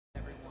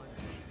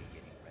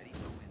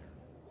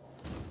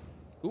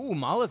Ooh,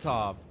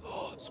 Molotov.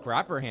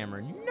 Scrapper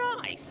hammer.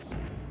 Nice.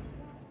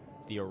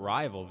 The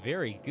arrival.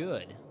 Very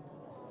good.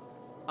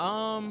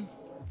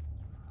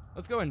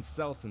 Let's go and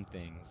sell some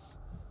things.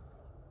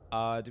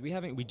 Do we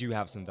have any? We do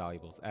have some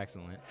valuables.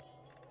 Excellent.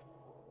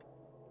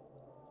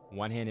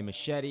 One-handed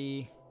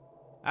machete.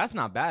 That's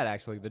not bad,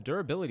 actually. The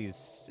durability is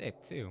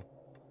sick, too.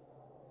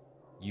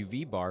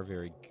 UV bar.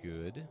 Very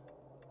good.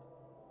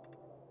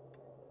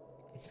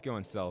 Let's go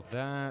and sell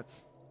that.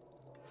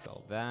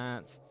 Sell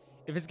that.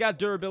 If it's got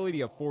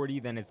durability of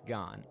 40, then it's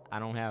gone. I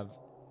don't have,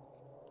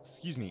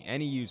 excuse me,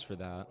 any use for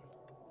that.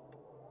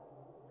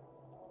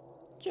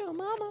 Joe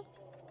Mama.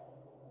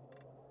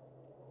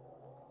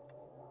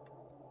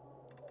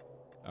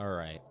 All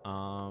right.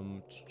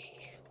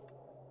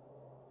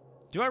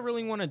 Do I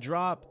really want to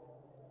drop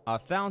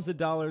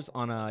 $1,000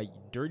 on a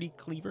dirty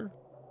cleaver?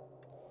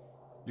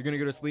 You're gonna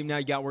go to sleep now.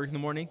 You got work in the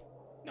morning.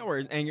 No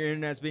worries. And your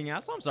internet's being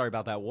asked. I'm sorry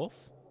about that,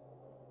 Wolf.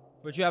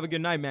 But you have a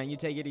good night, man. You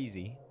take it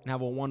easy and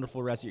have a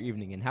wonderful rest of your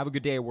evening. And have a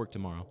good day at work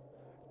tomorrow.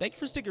 Thank you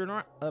for sticking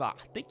around.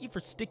 Thank you for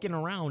sticking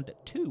around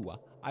too.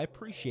 I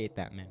appreciate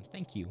that, man.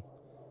 Thank you.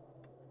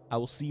 I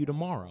will see you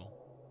tomorrow.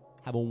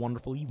 Have a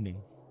wonderful evening.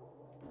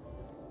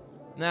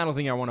 Nah, I don't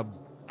think I want to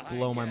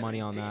blow my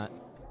money on that.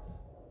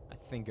 I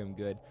think I'm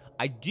good.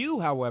 I do,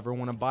 however,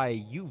 want to buy a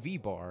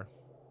UV bar.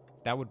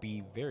 That would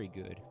be very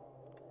good.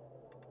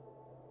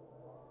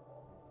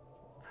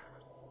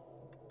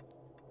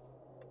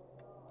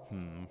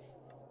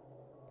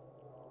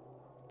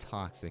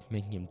 Toxic,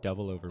 making him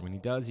double over. When he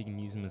does, you can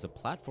use him as a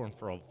platform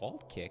for a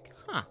vault kick.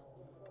 Huh.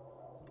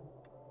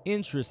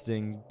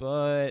 Interesting,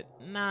 but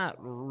not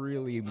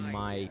really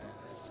my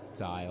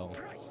style.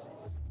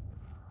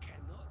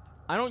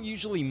 I don't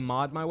usually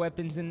mod my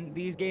weapons in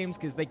these games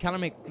because they kind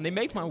of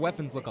make my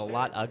weapons look a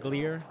lot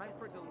uglier.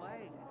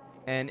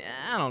 And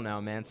I don't know,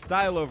 man.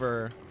 Style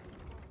over,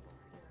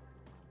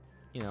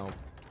 you know,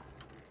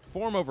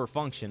 form over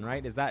function,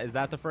 right? Is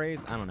that the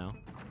phrase? I don't know.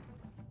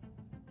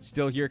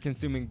 Still here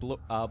consuming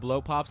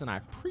blow pops, and I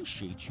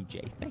appreciate you,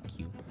 Jay. Thank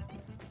you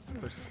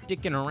for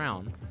sticking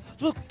around.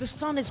 Look, the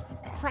sun is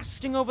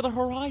cresting over the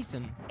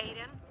horizon.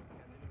 Aiden,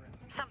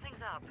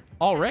 something's up.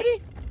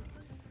 Already?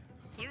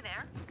 You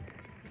there?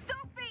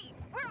 Sophie,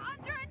 we're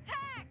under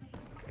attack.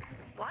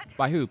 What?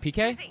 By who?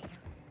 PK? Susie,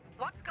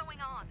 what's going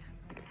on?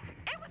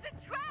 It was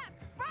a trap.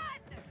 Run!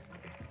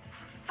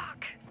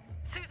 Fuck.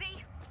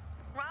 Susie,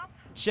 Ralph.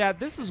 Chad,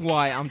 this is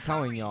why I'm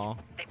telling y'all.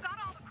 They've got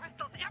all the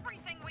crystals,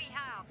 everything we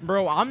have.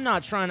 Bro, I'm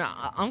not trying to...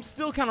 I'm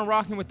still kind of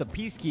rocking with the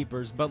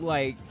peacekeepers, but,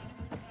 like...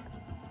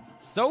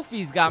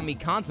 Sophie's got me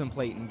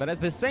contemplating, but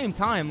at the same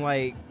time,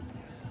 like...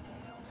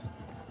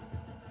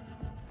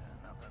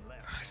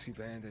 I see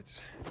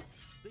bandits.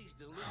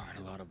 Oh,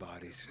 and a lot of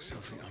bodies.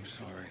 Sophie, I'm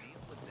sorry.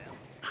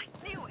 I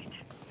knew it.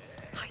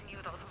 I knew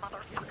those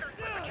motherfuckers would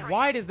betray.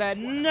 Why does that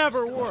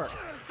never work?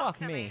 Fuck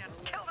me.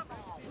 Kill them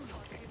all.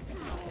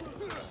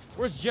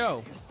 Where's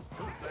Joe?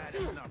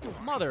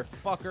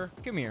 Motherfucker.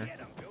 Come here.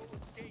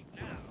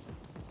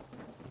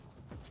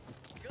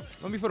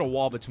 Let me put a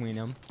wall between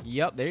them.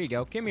 Yep, there you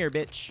go. Come here,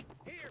 bitch.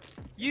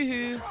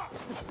 Yoo-hoo.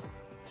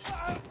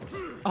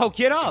 Oh,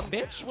 get up,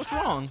 bitch. What's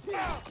wrong?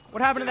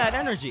 What happened to that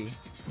energy?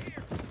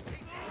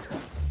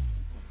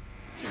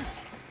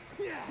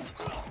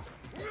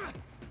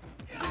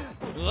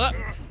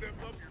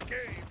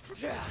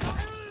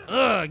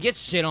 Ugh, get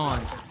shit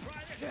on.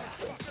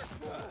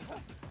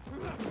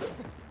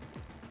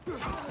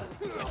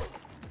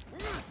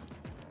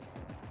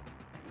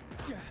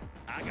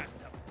 I got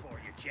something for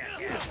you,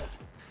 jackass.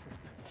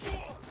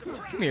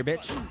 Come here,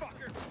 bitch.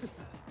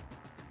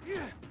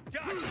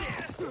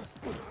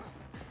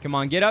 Come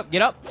on, get up,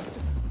 get up.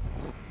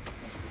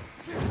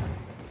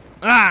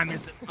 Ah, I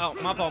missed it. Oh,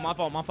 my fault, my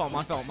fault, my fault,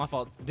 my fault, my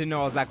fault. Didn't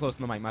know I was that close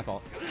to the mic, my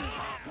fault.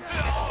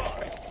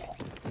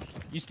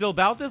 You still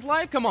about this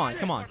life? Come on,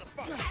 come on.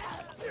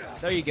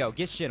 There you go,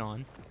 get shit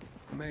on.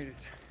 I made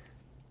it.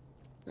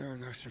 There are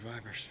no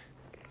survivors.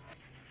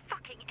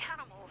 Fucking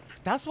animals.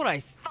 That's what I...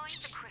 Find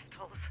the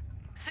crystals.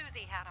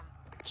 Susie had them.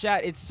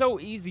 Chat, it's so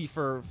easy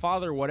for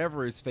Father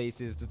whatever his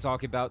face is to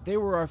talk about. They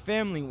were our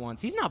family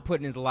once. He's not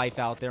putting his life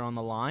out there on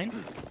the line.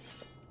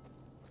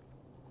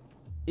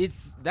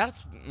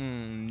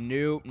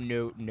 Nope,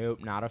 nope, nope,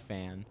 not a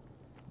fan.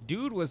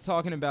 Dude was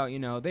talking about, you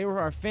know, they were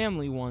our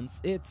family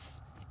once. It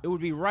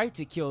would be right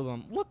to kill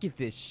them. Look at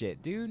this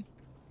shit, dude.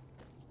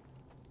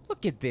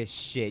 Look at this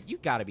shit. You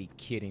gotta be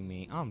kidding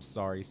me. I'm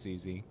sorry,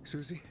 Susie.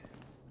 Susie?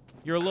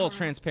 You're a little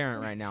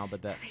transparent right now,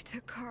 but that... They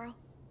took Carl.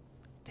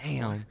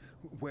 Damn.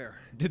 Where?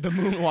 Did the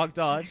moonwalk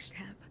dodge?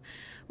 Camp.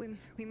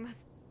 We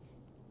must...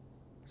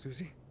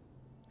 Susie?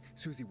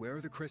 Susie, where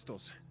are the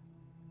crystals?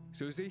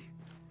 Susie?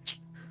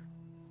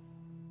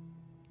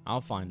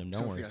 I'll find him.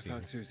 Don't worry, Sophie, I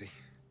found Susie.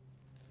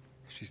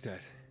 She's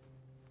dead.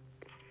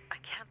 I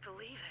can't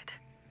believe it.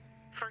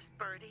 First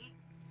Birdie,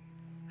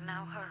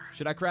 now her.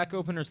 Should I crack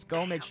open her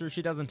skull, make sure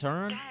she doesn't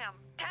turn? Damn,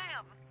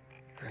 damn.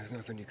 There's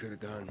nothing you could have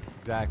done.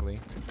 Exactly.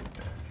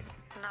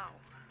 No.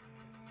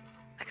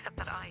 Except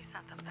that I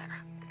sent them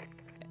there.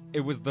 It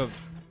was the...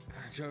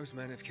 Joe's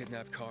men have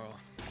kidnapped Carl.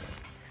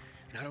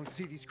 And I don't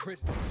see these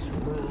crystals.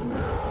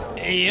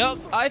 Yep,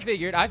 I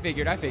figured.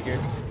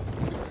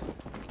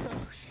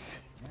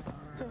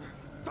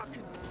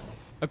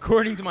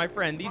 According to my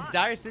friend, these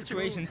dire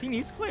situations, he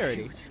needs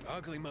clarity.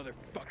 Ugly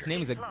motherfucker. His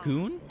name is a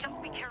goon?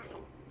 Just be careful.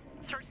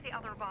 Search the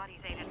other bodies,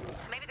 Aiden.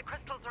 Maybe the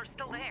crystals are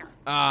still there.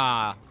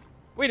 Ah.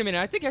 Wait a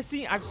minute, I think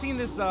I've seen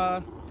this,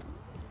 Hold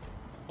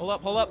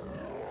up.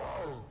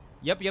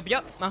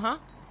 Yep. Uh-huh.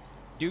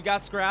 Dude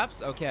got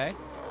scraps, okay.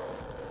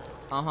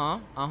 Uh-huh.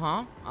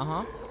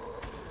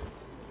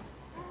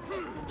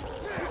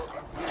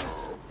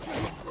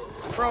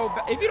 Bro,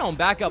 if you don't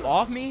back up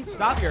off me,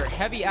 stop your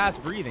heavy-ass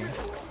breathing.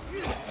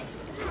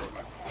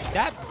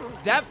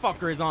 That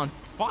fucker is on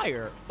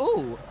fire.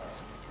 Ooh.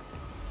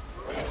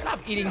 Stop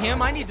eating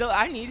him. I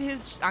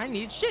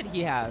need shit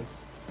he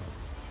has.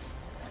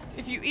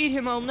 If you eat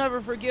him, I'll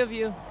never forgive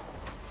you.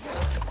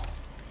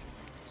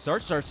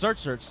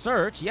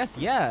 Search.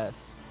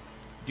 Yes.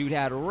 Dude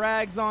had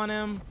rags on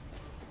him.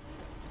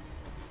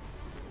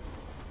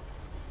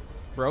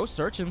 Bro,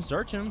 search him.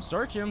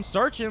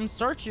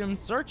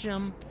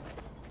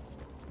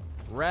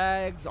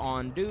 Rags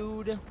on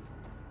dude.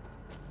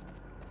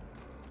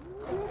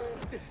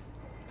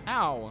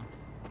 Ow.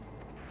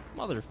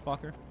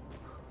 Motherfucker.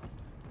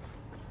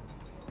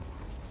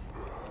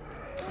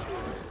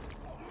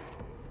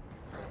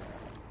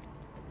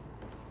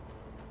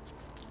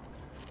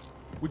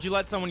 Would you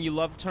let someone you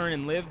love turn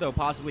and live, though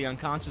possibly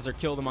unconscious, or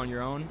kill them on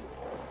your own?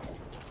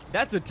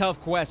 That's a tough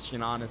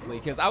question, honestly,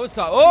 because I was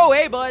talking... Oh,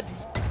 hey, bud!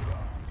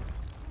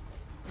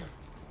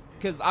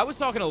 Because I was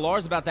talking to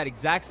Lars about that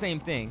exact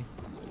same thing.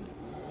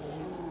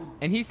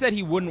 And he said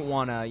he wouldn't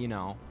want to, you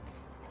know...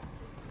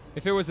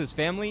 If it was his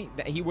family,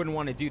 that he wouldn't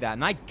want to do that.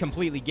 And I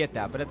completely get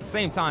that. But at the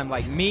same time,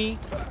 like me,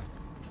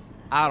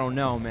 I don't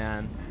know,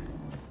 man.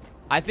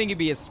 I think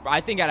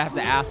I think I'd have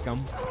to ask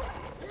them.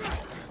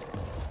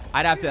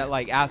 I'd have to,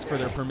 like, ask for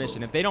their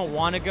permission. If they don't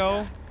want to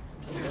go,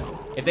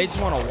 if they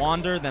just want to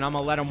wander, then I'm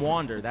going to let them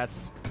wander.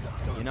 That's,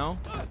 you know?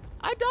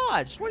 I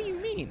dodged. What do you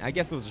mean? I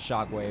guess it was a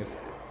shockwave.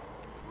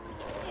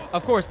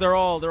 Of course, they're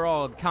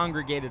all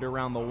congregated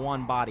around the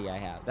one body I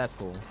have. That's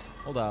cool.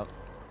 Hold up.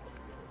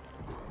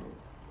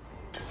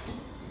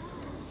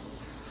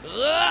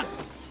 Ugh!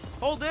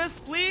 Hold this,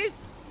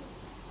 please.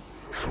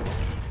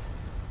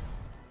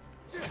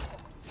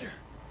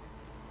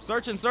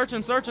 Search him.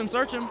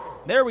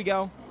 There we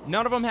go.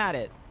 None of them had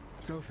it.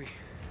 Sophie,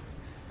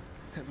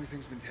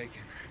 everything's been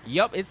taken.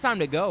 Yep, it's time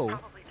to go.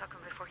 Probably took them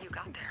before you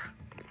got there.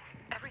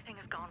 Everything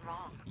has gone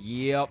wrong.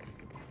 Yep.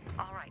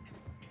 All right.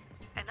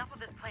 Enough of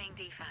this playing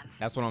defense.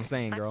 That's what I'm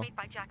saying, girl. Let's meet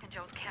by Jack and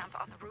Joe's camp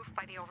on the roof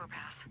by the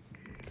overpass.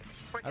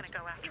 We're gonna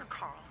go after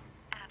Carl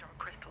and our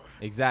crystals.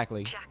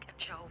 Exactly. Jack and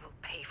Joe will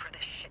pay for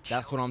this shit show.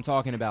 That's what I'm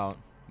talking about.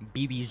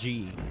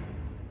 BBG.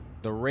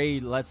 The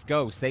raid, let's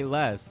go. Say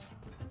less.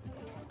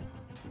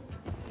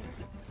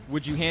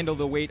 Would you handle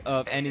the weight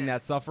of ending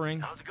that suffering?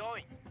 How's it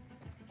going?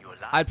 You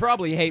alive? I'd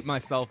probably hate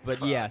myself,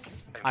 but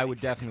yes, I would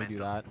definitely do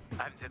that.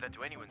 I haven't said that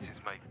to anyone since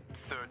my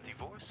third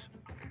divorce.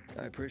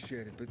 I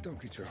appreciate it, but don't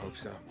get your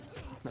hopes up.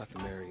 Not the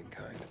marrying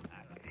kind.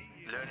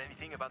 Learn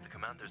anything about the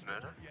commander's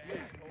murder?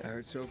 I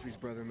heard Sophie's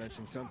brother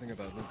mention something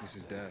about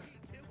Lucas's death.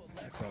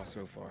 That's all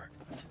so far.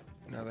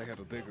 Now they have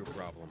a bigger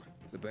problem.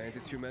 The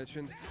bandits you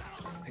mentioned,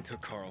 they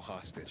took Carl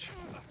hostage.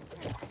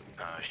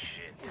 Oh,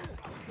 shit.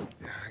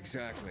 Yeah,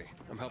 exactly.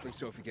 I'm helping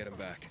Sophie get him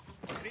back.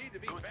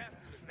 Good. Gain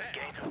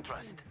her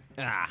trust.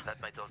 Ah. That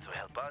might also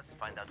help us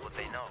find out what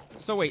they know.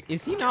 So wait,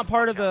 is he not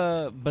part of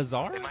the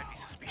bazaar? They might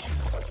be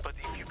suspicious, but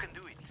if you can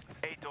do it,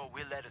 Ato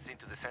will let us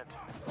into the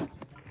center.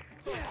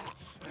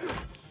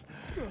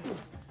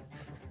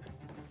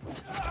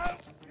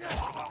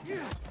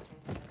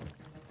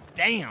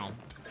 Damn.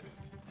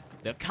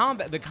 The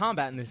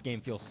combat in this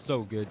game feels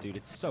so good, dude.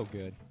 It's so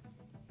good.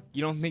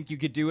 You don't think you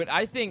could do it?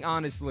 I think,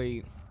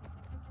 honestly,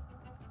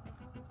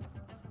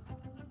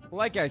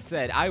 like I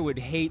said, I would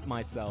hate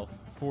myself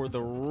for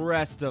the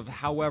rest of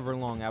however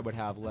long I would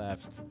have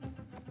left.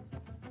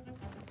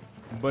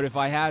 But if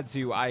I had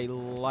to, I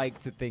like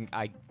to think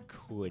I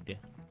could.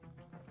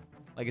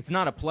 Like, it's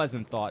not a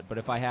pleasant thought, but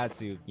if I had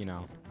to, you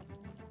know.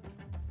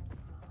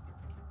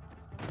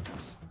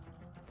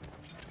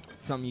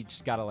 Something you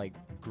just gotta, like,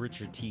 grit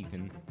your teeth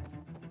and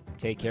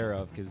take care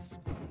of, because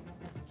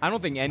I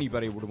don't think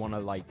anybody would want to,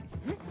 like,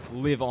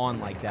 live on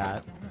like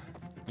that,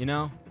 you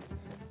know?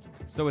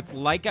 So it's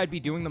like I'd be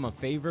doing them a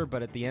favor,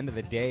 but at the end of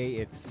the day,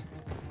 it's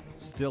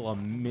still a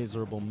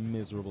miserable,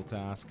 miserable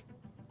task.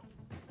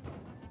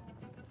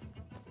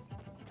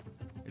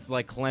 It's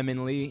like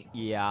Clemently.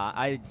 Yeah,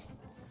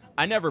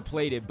 I never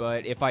played it,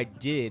 but if I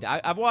did,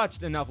 I've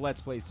watched enough Let's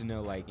Plays to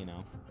know, like, you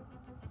know,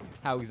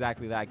 how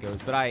exactly that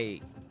goes. But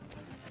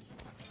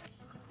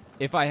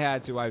if I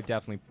had to, I would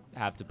definitely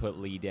have to put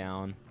Lee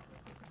down.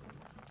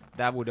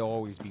 That would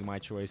always be my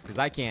choice, because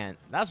I can't.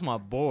 That's my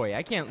boy.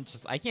 I can't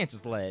just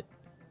let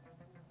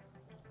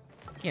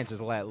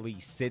Lee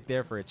sit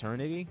there for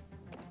eternity.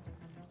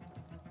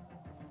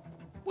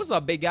 What's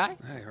up, big guy?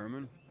 Hey,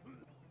 Herman.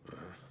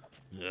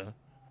 Yeah.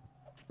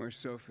 Where's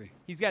Sophie?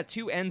 He's got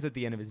two N's at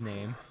the end of his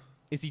name.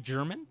 Is he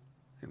German?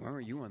 Hey, why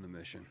weren't you on the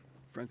mission?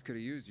 Friends could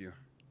have used you.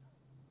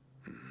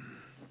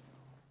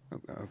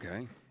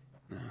 Okay.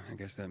 I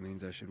guess that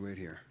means I should wait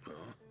here.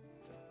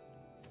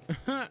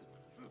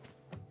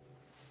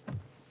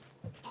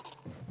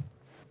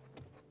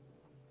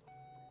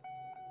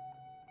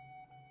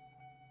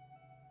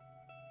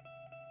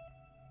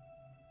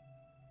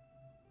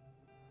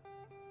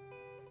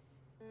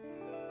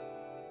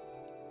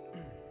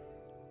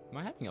 Am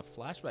I having a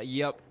flashback?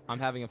 Yep, I'm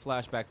having a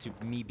flashback to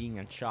me being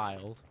a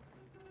child.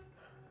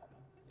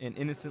 An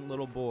innocent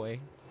little boy.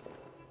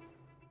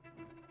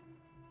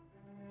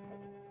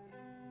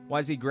 Why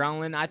is he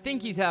growling? I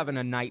think he's having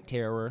a night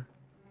terror.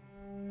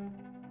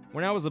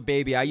 When I was a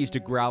baby, I used to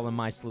growl in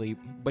my sleep.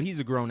 But he's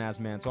a grown-ass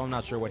man, so I'm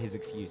not sure what his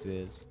excuse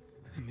is.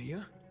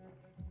 Mia?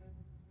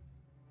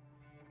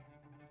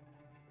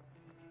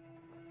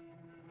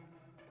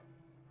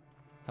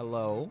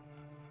 Hello?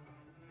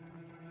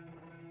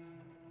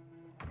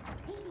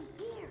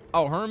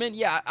 Oh, Herman?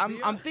 Yeah,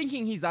 I'm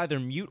thinking he's either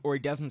mute or he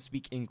doesn't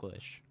speak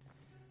English.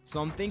 So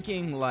I'm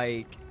thinking,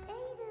 like... Aiden,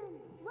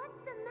 what's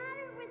the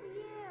matter with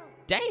you?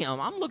 Damn,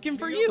 I'm looking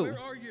for Mia, you. where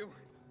are you?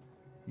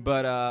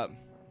 But,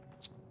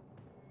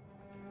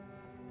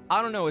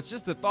 I don't know, it's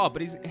just a thought,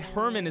 but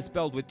Herman is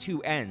spelled with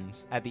 2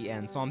 N's at the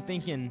end, so I'm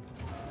thinking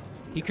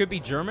he could be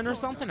German or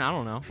something? I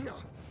don't know.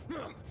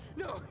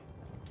 No.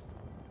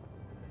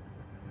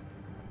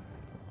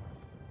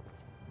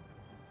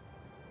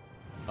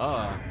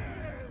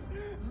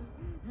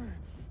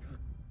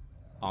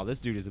 Oh,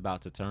 this dude is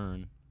about to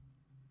turn.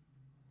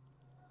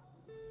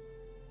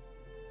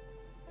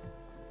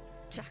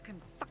 Jack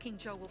and fucking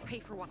Joe will pay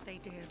for what they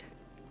did.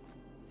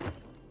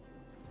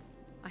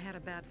 I had a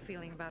bad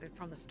feeling about it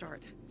from the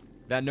start.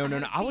 That no,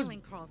 I was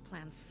feeling Carl's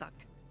plan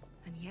sucked,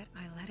 and yet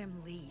I let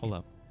him lead. Hold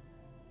up.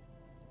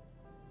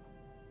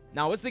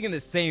 Now I was thinking the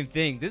same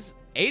thing. This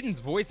Aiden's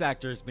voice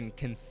actor has been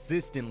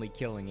consistently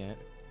killing it.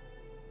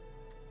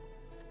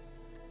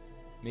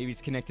 Maybe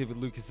it's connected with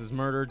Lucas's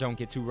murder. Don't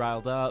get too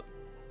riled up.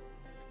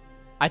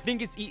 I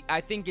think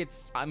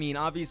it's. I mean,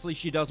 obviously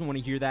she doesn't want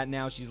to hear that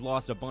now. She's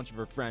lost a bunch of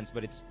her friends,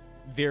 but it's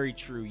very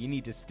true. You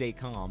need to stay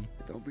calm.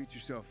 Don't beat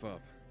yourself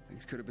up.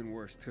 Things could have been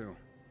worse too.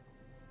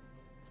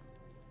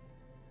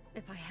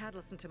 If I had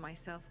listened to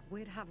myself,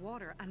 we'd have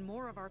water, and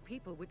more of our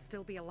people would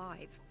still be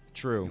alive.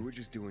 True. You were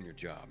just doing your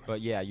job. But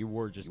yeah, you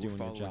were just doing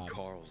your job.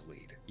 Carl's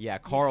lead. Yeah,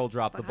 Carl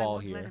dropped the But ball I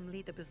won't here. let him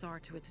lead the bazaar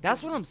to its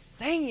That's doom. what I'm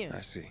saying.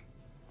 I see.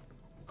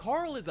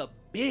 Carl is a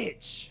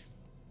bitch.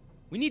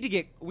 We need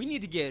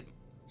to get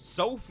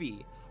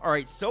Sophie. All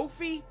right,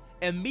 Sophie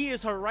and me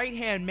as her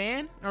right-hand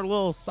man, our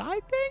little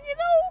side thing, you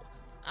know?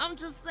 I'm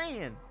just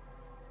saying.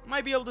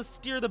 Might be able to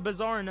steer the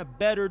bazaar in a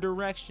better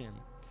direction.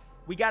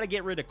 We got to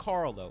get rid of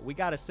Carl, though. We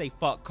got to say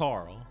fuck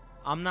Carl.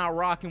 I'm not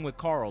rocking with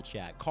Carl,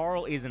 chat.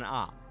 Carl is an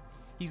op.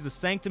 He's the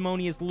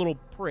sanctimonious little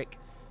prick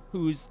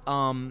who's,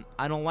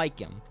 I don't like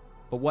him.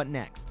 But what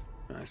next?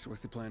 All right, so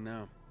what's the plan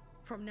now?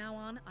 From now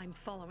on, I'm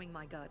following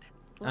my gut.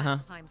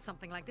 Last time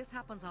something like this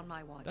happens on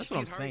my watch. That's what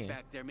I'm If you'd hurried saying.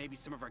 back there, maybe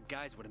some of our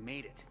guys would have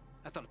made it.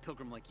 I thought a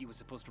pilgrim like you was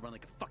supposed to run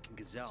like a fucking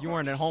gazelle. You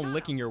weren't at home Shut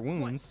licking up. your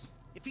wounds.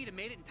 If he'd have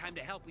made it in time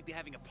to help, we'd be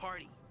having a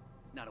party,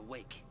 not a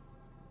wake.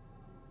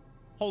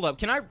 Hold up.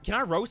 Can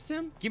I roast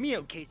him? Give me a...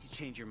 In case you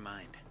change your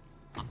mind.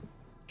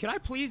 Can I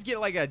please get,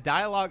 like, a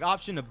dialogue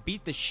option to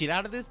beat the shit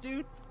out of this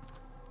dude?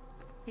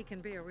 He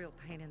can be a real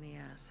pain in the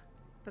ass.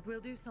 But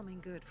we'll do something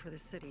good for the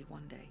city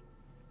one day.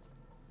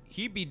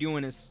 He'd be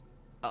doing his...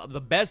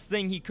 the best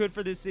thing he could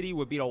for this city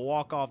would be to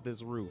walk off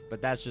this roof,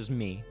 but that's just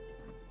me.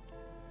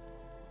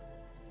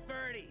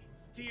 Birdie,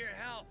 to your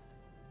health.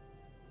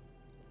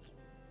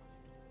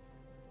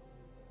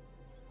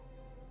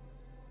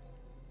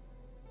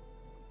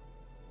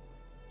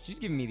 She's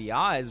giving me the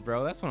eyes,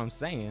 bro. That's what I'm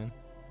saying.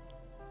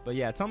 But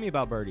yeah, tell me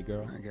about Birdie,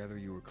 girl. I gather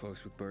you were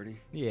close with Birdie?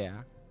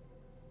 Yeah.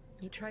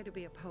 He tried to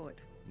be a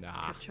poet.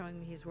 Nah. Kept showing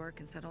me his work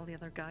and said all the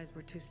other guys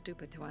were too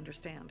stupid to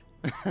understand.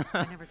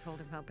 I never told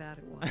him how bad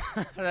it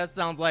was. That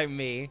sounds like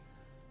me.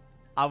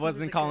 I was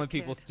wasn't a calling good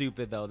people kid.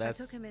 stupid, though. I That's...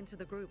 took him into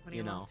the group when he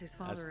you know, lost his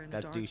father in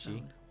that's a dark douchey.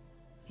 zone.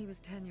 He was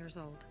 10 years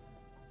old.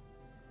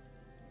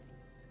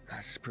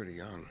 That's pretty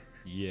young.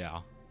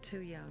 Yeah.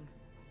 Too young.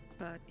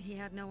 But he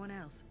had no one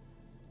else.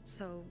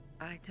 So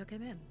I took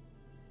him in.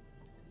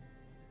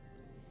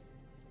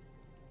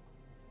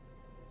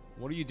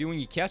 What do you do when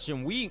you catch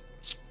him? We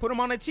put him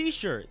on a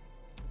t-shirt.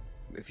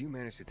 If you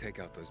manage to take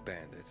out those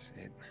bandits,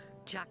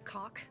 Jack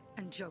Cock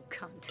and Joe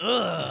Cunt.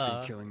 you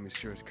think killing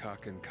Messieurs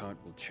Cock and Cunt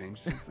will change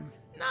something?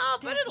 Nah,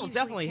 but it'll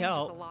definitely changes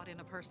help. a lot in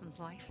a person's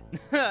life.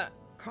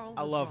 Carl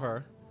I was love wrong.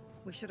 her.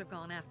 We should have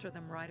gone after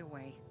them right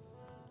away.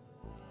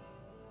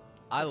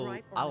 I But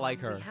right or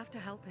like wrong, her. We have to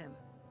help him.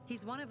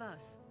 He's one of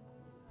us.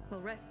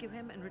 We'll rescue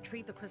him and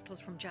retrieve the crystals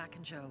from Jack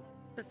and Joe.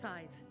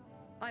 Besides,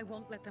 I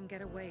won't let them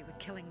get away with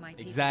killing my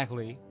people.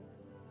 Exactly.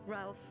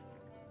 Ralph,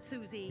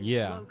 Susie,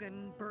 Yeah.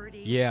 Logan,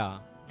 Birdie. Yeah.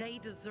 They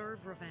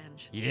deserve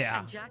revenge. Yeah.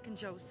 And Jack and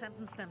Joe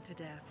sentenced them to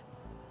death.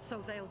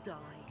 So they'll die.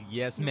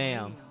 Yes, No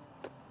ma'am. radio.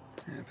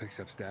 Yeah, it picks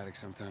up static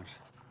sometimes.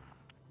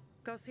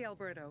 Go see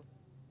Alberto.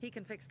 He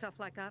can fix stuff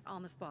like that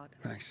on the spot.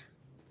 Thanks.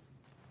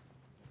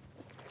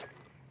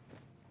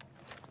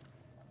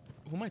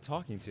 Who am I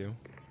talking to?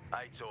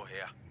 Aitor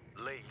here.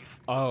 Leave.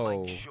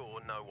 Oh. Make sure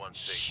no one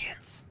sees you.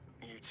 Shit.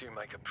 You two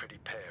make a pretty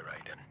pair,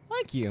 Aiden.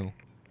 Thank you.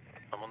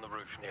 I'm on the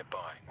roof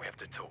nearby. We have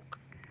to talk.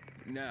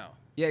 Now.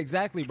 Yeah,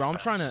 exactly, bro. I'm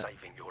trying to...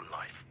 Saving your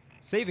life.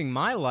 Saving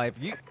my life?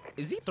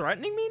 Is he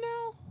threatening me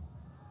now?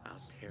 I'll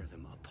tear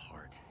them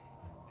apart.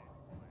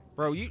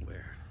 Bro, I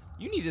swear.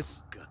 you need to...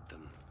 Gut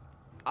them.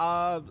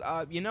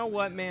 You know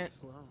what, man?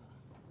 Slow.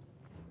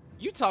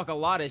 You talk a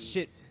lot of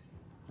shit.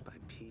 By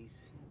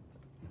piece.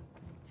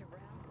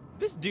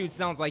 This dude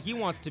sounds like he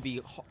wants to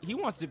be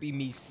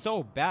me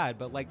so bad,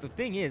 but like the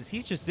thing is,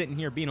 he's just sitting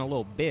here being a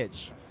little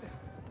bitch.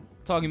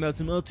 Talking about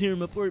some, I'll tear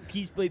him apart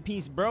piece by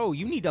piece. Bro,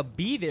 you need to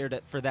be there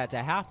for that to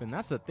happen.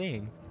 That's the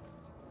thing.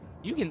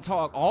 You can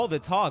talk all the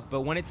talk,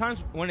 but when it's time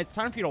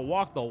for you to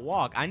walk the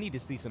walk, I need to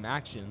see some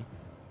action.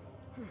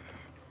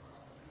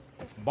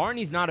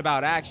 Barney's not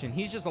about action.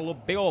 He's just a little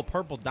big old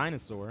purple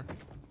dinosaur.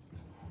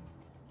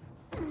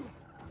 Come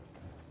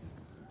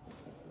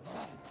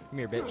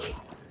here, bitch.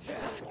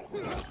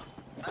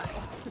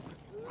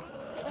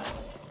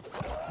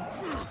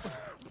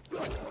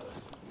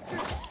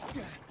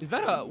 Is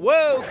that a...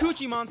 Whoa,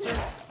 coochie monster.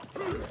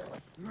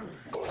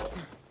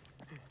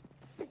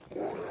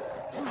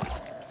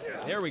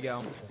 There we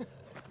go.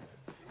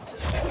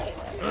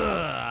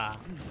 Ugh.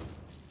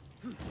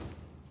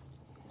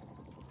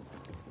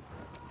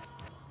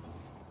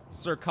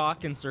 Sir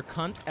Cock and Sir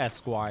Cunt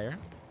Esquire.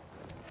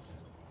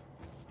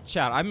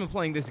 Chat, I've been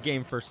playing this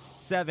game for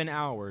 7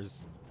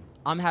 hours.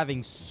 I'm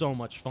having so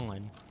much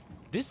fun.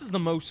 This is the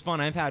most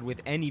fun I've had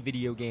with any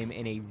video game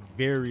in a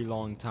very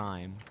long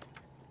time.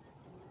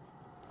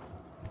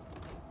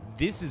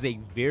 This is a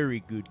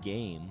very good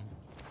game.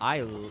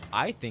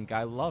 I think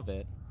I love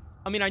it.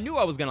 I mean, I knew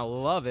I was gonna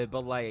love it,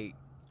 but like...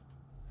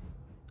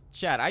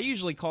 Chat, I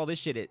usually call this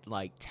shit at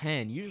like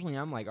 10. Usually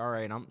I'm like,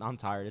 alright, I'm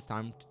tired. It's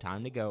time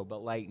to go.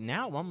 But like,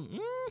 now I'm...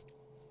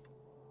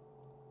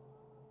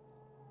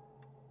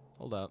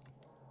 Hold up.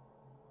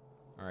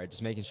 Alright,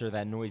 just making sure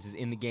that noise is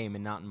in the game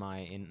and not in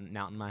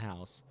my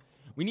house.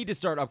 We need to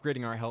start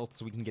upgrading our health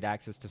so we can get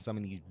access to some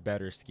of these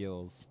better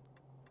skills.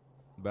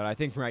 But I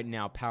think right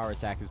now power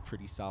attack is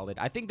pretty solid.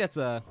 I think that's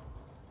a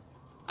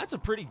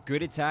pretty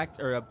good attack,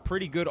 or a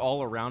pretty good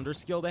all-arounder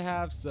skill to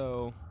have,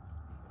 so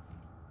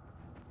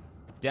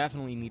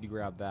definitely need to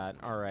grab that.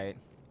 Alright.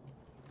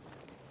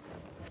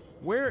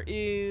 Where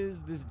is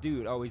this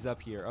dude? Oh, he's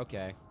up here.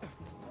 Okay.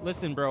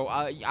 Listen, bro,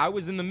 I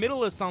was in the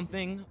middle of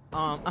something,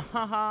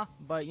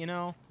 but you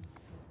know,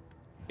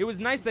 it was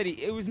nice that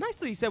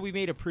he said we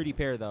made a pretty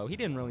pair, though. He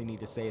didn't really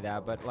need to say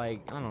that, but like,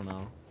 I don't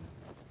know.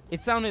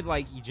 It sounded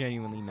like he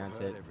genuinely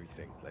meant it.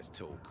 Everything. Let's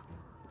talk.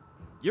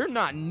 You're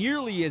not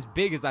nearly as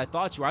big as I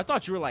thought you were. I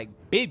thought you were like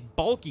big,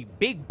 bulky,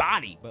 big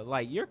body, but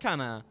like you're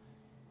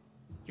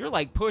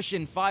like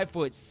pushing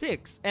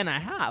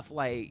 5'6.5".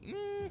 Like,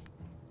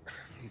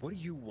 What do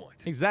you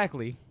want?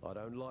 Exactly. I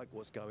don't like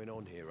what's going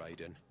on here,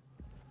 Aiden.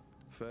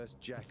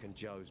 First, Jack and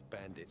Joe's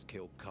bandits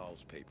killed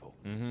Carl's people.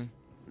 Mm-hmm.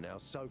 Now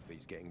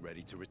Sophie's getting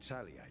ready to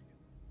retaliate.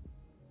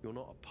 You're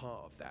not a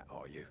part of that,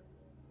 are you?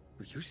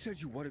 But you said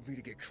you wanted me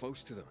to get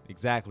close to them.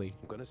 Exactly.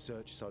 I'm gonna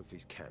search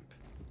Sophie's camp.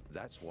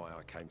 That's why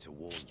I came to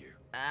warn you.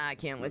 I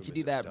can't let you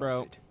Rumors do have that, bro.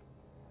 started.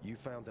 You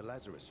found the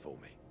Lazarus for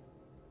me.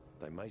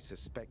 They may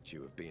suspect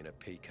you of being a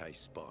PK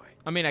spy.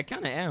 I mean, I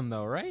kind of am,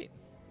 though, right?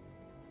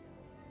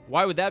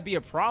 Why would that be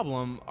a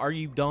problem? Are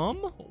you dumb?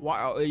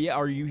 Why? Yeah,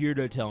 are you here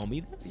to tell me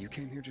this? You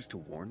came here just to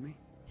warn me?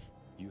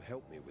 You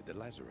helped me with the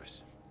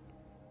Lazarus.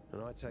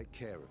 And I take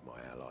care of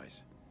my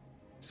allies.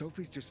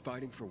 Sophie's just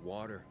fighting for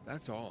water,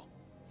 that's all.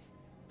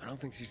 I don't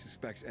think she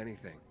suspects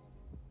anything.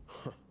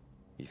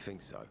 You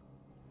think so?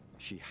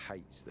 She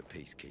hates the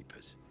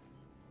peacekeepers.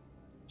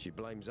 She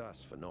blames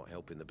us for not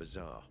helping the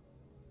bazaar.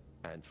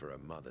 And for her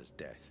mother's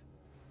death.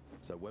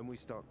 So when we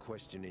start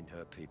questioning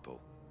her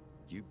people,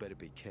 you better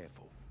be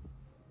careful.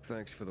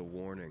 Thanks for the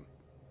warning.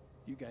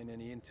 You gain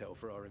any intel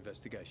for our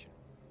investigation?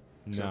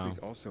 No. Sophie's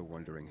also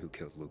wondering who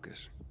killed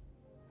Lucas.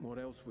 What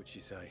else would she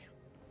say?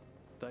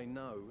 They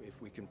know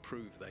if we can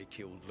prove they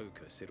killed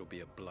Lucas, it'll be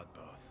a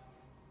bloodbath.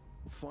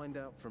 Find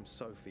out from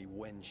Sophie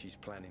when she's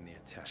planning the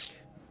attack.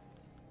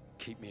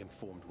 Keep me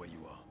informed where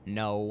you are.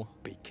 No.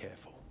 Be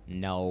careful.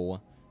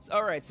 No.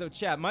 All right, so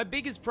chat, my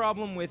biggest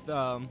problem with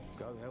Go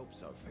help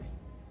Sophie,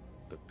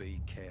 but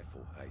be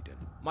careful, Aiden.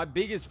 my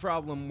biggest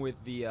problem with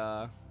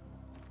the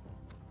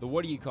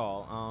what do you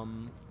call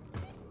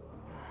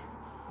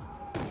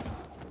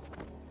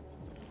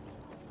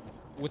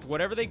with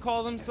whatever they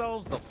call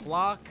themselves, the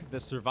flock, the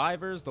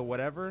survivors, the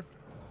whatever.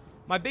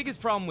 My biggest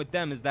problem with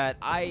them is that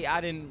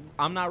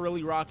I'm not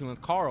really rocking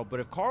with Carl, but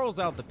if Carl's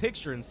out the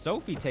picture and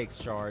Sophie takes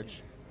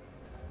charge,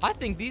 I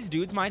think these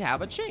dudes might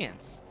have a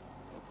chance.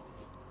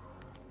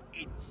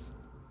 It's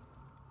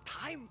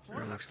time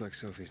for It looks like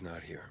Sophie's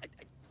not here. I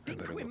think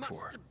better we look must.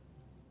 for her.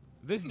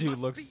 This dude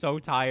Must looks be so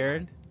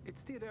tired.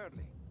 It's still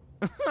early.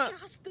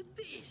 Just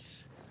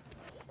this.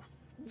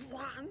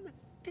 One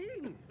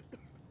thing.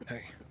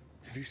 Hey,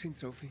 have you seen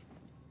Sophie?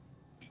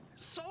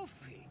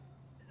 Sophie.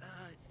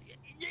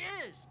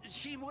 Yes,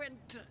 she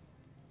went.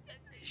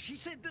 She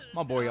said that...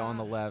 My boy on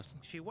the left.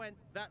 She went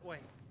that way.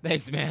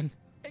 Thanks, man.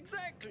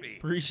 Exactly.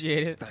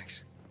 Appreciate it.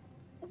 Thanks.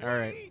 All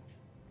right. Wait.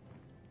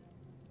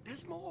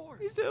 There's more.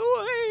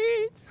 So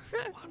wait.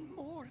 One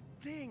more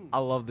thing. I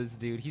love this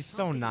dude. He's so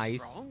Something's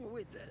nice. Wrong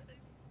with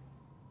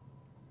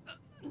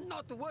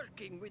not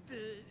working with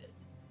the.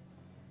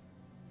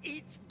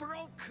 It's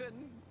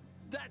broken.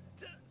 That.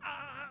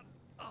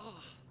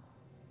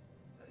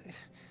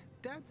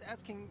 Dad's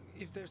asking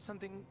if there's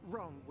something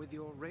wrong with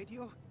your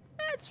radio.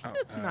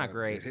 That's not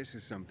great. It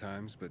hisses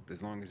sometimes, but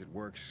as long as it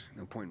works,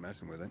 no point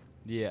messing with it.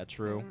 Yeah,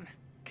 true.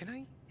 Can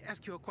I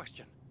ask you a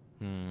question?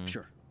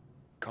 Sure.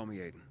 Call me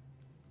Aiden.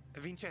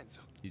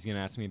 Vincenzo. He's gonna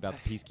ask me about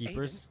the peacekeepers.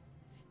 Aiden,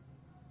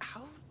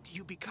 how do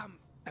you become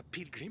a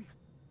pilgrim?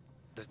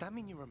 Does that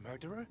mean you're a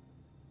murderer?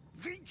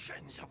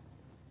 Vincenzo,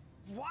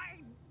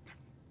 why?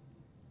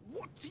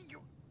 What do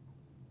you?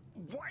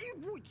 Why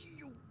would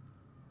you?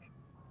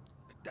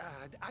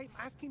 Dad, I'm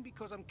asking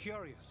because I'm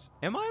curious.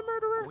 Am I a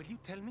murderer? Will you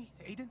tell me,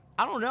 Aiden?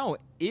 I don't know.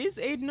 Is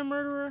Aiden a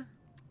murderer?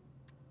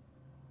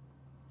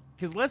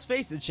 Because let's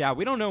face it, chat,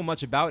 we don't know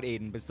much about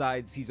Aiden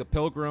besides he's a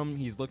pilgrim,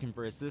 he's looking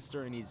for his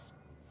sister, and he's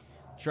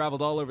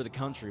traveled all over the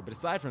country. But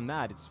aside from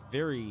that, it's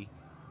very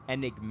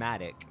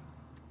enigmatic.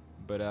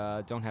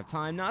 But don't have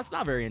time. No, it's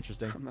not very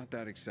interesting. I'm not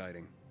that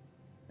exciting.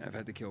 I've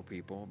had to kill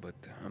people, but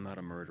I'm not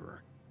a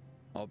murderer.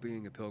 All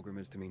being a pilgrim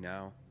is to me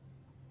now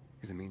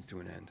is a means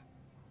to an end.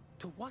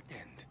 To what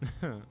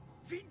end?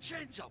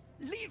 Vincenzo,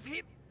 leave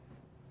him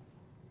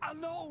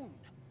alone.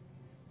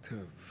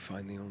 To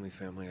find the only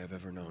family I've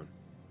ever known.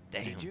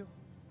 Damn. Did you?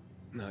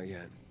 Not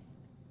yet,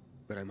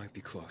 but I might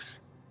be close.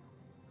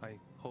 I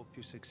hope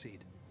you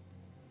succeed.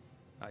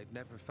 I'd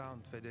never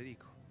found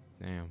Federico.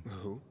 Damn.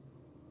 Who?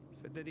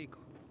 Federico.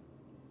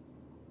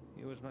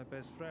 He was my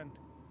best friend.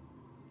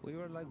 We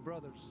were like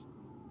brothers.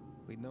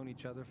 We'd known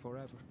each other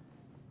forever.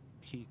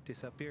 He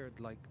disappeared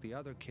like the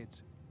other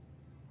kids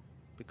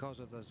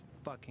because of those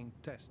fucking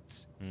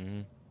tests.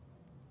 Mm-hmm.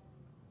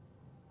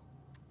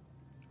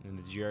 And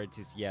the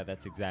GRTs, yeah,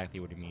 that's exactly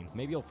what it means.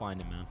 Maybe you'll find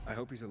him, man. I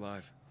hope he's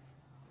alive.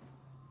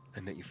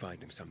 And that you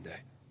find him someday.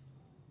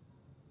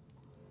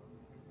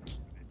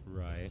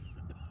 Right.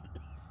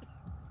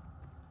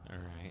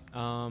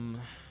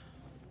 Alright.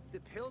 The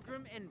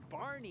Pilgrim and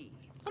Barney.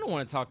 I don't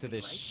want to talk to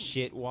this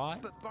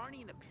shitwad. But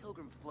Barney and the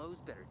Pilgrim flows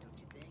better, don't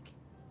you think?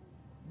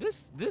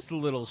 This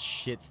little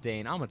shit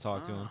stain. I'm gonna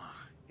talk to him.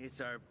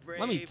 It's our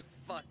Let me brave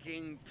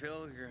fucking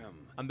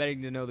pilgrim. I'm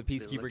betting to know the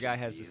peacekeeper looking guy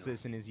for has you.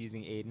 assists and is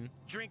using Aiden.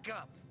 Drink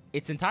up.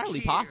 It's entirely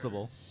Cheers.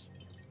 possible.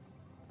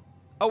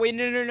 Oh wait,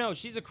 no.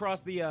 She's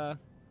across the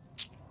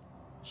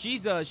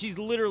she's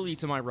literally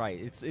to my right.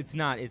 It's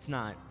not.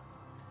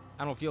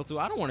 I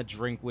don't want to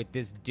drink with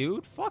this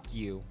dude. Fuck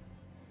you.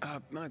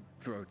 My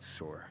throat's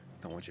sore.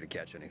 Don't want you to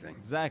catch anything.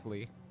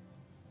 Exactly.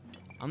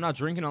 I'm not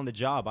drinking on the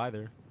job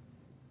either.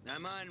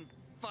 I'm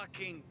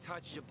unfucking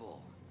touchable.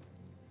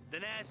 The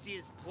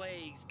nastiest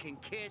plagues can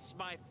kiss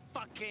my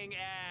fucking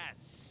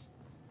ass.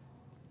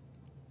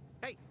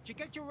 Hey, did you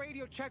get your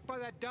radio checked by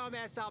that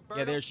dumbass Alberto?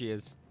 Yeah, there she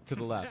is. To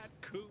the left. That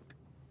kook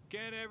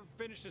can't ever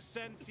finish a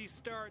sentence he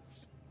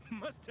starts.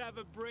 Must have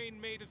a brain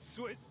made of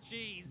Swiss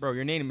cheese. Bro,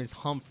 your name is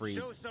Humphrey.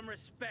 Show some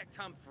respect,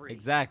 Humphrey.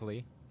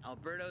 Exactly.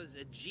 Alberto's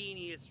a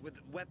genius with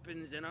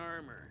weapons and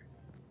armor.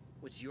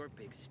 What's your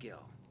big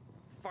skill?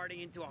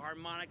 Farting into a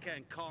harmonica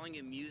and calling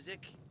it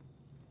music?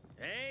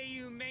 Hey,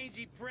 you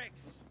mangy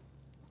pricks.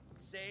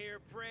 Say your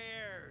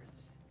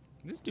prayers.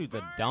 This dude's a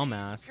Barney's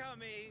dumbass.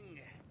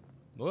 Coming.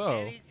 Whoa.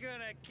 And he's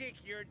gonna kick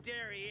your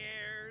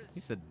derrieres.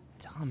 He's a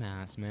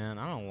dumbass, man.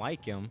 I don't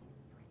like him.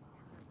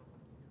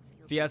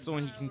 If he has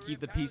someone he can keep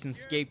the peace and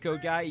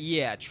scapegoat guy,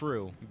 yeah,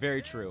 true.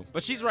 Very true.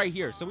 But she's right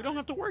here, so we don't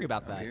have to worry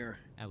about that. I'm here.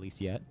 At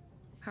least yet.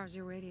 How's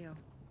your radio?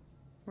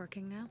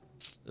 Working now?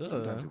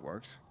 Sometimes it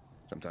works.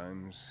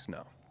 Sometimes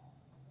no.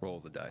 Roll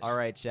the dice. All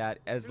right, chat.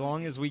 As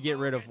long as we get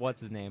rid of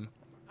what's his name.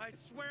 I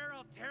swear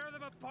I'll tear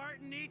them apart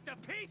and eat the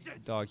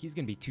pieces. Dog, he's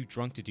gonna be too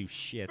drunk to do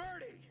shit.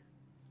 Birdie!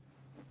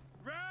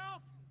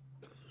 Ralph!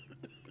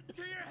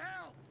 To your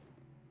help!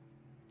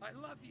 I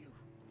love you.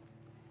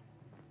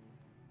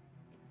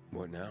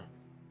 What now?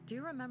 Do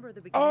you remember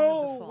the beginning of the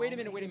fall? Oh, wait a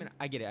minute.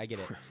 I get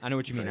it. I know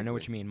what you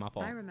mean. My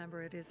fault. I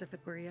remember it as if it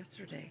were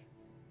yesterday.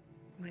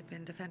 We'd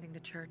been defending the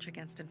church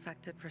against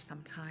infected for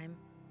some time.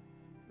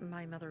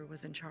 My mother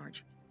was in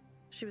charge.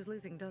 She was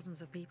losing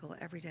dozens of people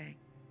every day.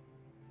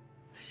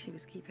 She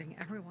was keeping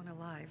everyone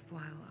alive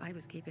while I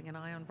was keeping an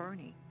eye on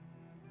Barney.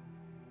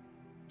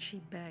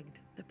 She begged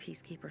the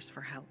peacekeepers for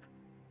help,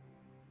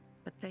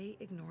 but they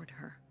ignored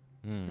her.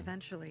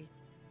 Eventually,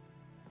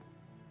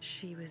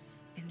 she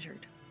was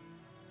injured.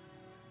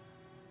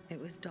 It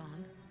was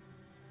dawn,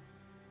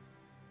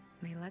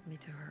 and he led me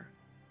to her,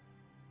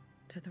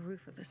 to the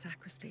roof of the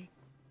sacristy.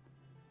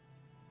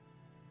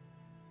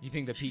 You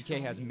think the She PK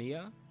saw has me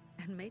Mia?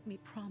 and made me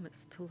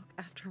promise to look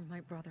after my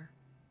brother.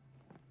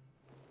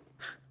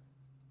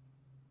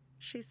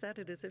 She said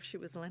it as if she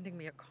was lending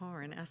me a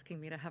car and asking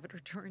me to have it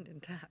returned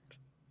intact.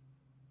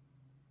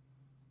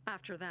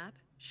 After that,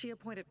 she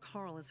appointed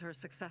Carl as her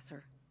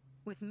successor,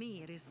 with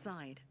me at his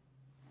side.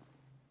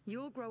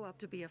 You'll grow up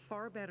to be a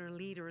far better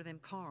leader than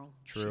Carl,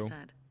 True. she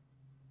said.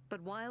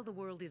 But while the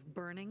world is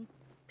burning,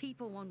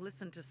 people won't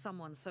listen to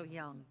someone so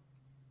young.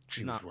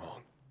 She was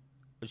wrong.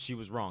 She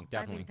was wrong, I've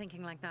definitely. been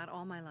thinking like that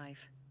all my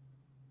life.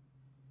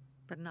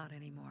 But not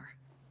anymore.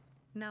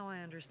 Now I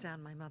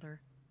understand my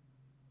mother.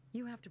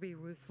 You have to be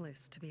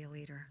ruthless to be a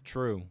leader.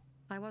 True.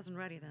 I wasn't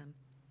ready then.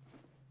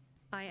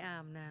 I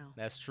am now.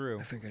 That's true.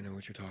 I think I know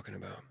what you're talking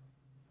about.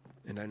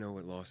 And I know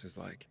what loss is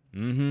like.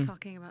 Mm-hmm.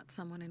 Talking about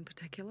someone in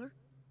particular?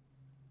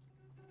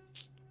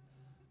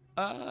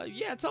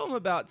 Yeah, tell her.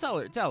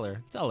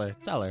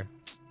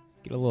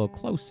 Get a little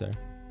closer.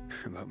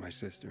 About my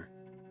sister.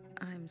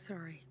 I'm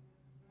sorry.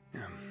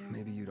 Yeah,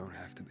 maybe you don't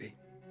have to be.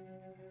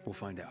 We'll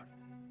find out.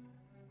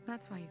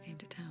 That's why you came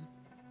to town.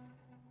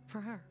 For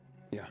her.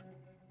 Yeah.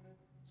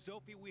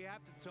 Sophie, we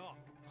have to talk.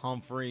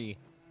 Humphrey.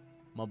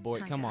 My boy,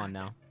 Time come to on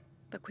act. now.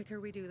 The quicker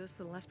we do this,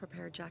 the less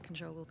prepared Jack and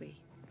Joe will be.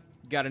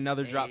 Got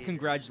another drop.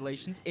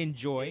 Congratulations.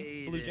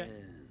 Enjoy, Blue Jay.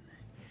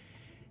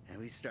 And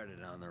we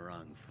started on the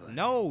wrong foot.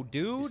 No, A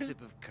dude.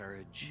 sip of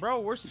courage.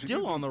 Bro, we're Should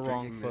still you on be the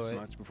wrong drinking this foot.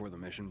 much before the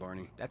mission,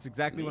 Barney? That's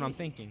exactly what I'm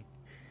thinking.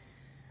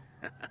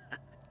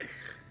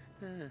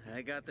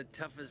 I got the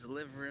toughest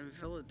liver in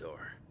Philidor.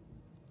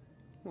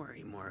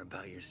 Worry more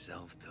about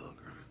yourself,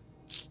 Pilgrim.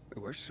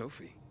 Where's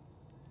Sophie?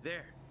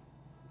 There,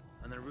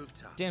 on the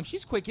rooftop. Damn,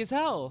 she's quick as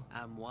hell.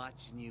 I'm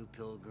watching you,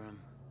 Pilgrim.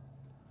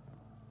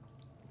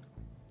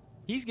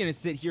 He's gonna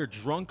sit here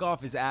drunk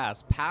off his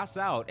ass, pass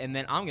out, and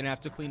then I'm gonna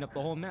have to clean up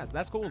the whole mess.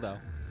 That's cool though.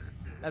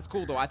 That's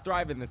cool though. I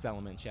thrive in this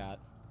element, chat.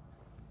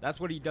 That's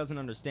what he doesn't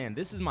understand.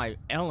 This is my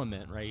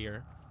element right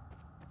here.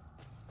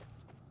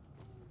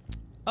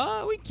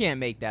 We can't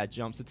make that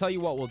jump, so tell you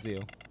what we'll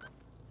do.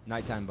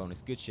 Nighttime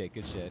bonus. Good shit,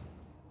 good shit.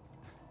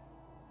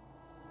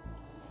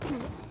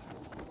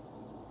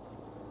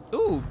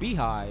 Ooh,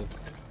 beehive.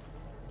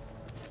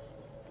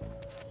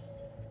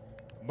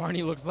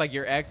 Barney looks like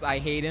your ex. I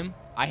hate him.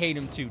 I hate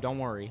him too, don't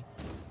worry.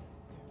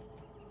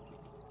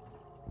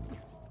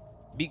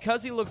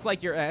 Because he looks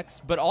like your ex,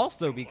 but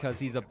also because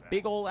he's a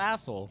big old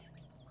asshole.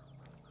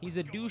 He's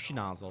a douche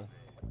nozzle.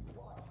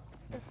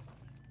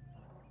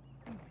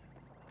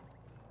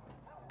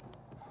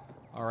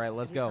 Alright,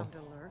 let's go. Come to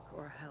lurk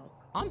or help?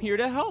 I'm here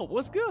to help.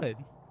 What's good?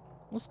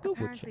 What's good with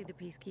Apparently you? the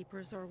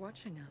peacekeepers are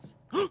watching us.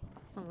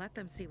 Well, let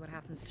them see what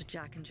happens to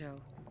Jack and Joe.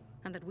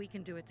 And that we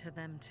can do it to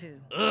them too.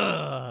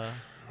 Ugh.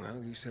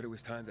 Well, you said it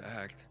was time to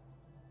act.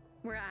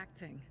 We're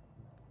acting.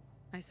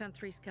 I sent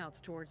 3 scouts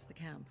towards the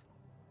camp.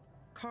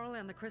 Carl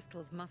and the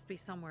crystals must be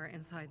somewhere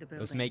inside the building.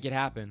 Let's make it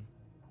happen.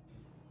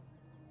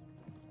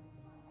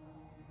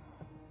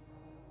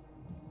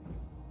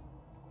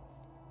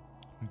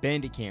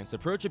 Bandit camps.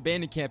 Approach a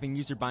bandit camp and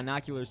use your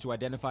binoculars to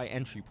identify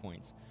entry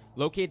points.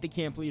 Locate the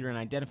camp leader and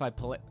identify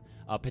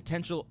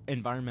potential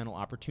environmental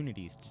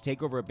opportunities. To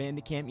take over a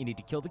bandit camp, you need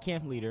to kill the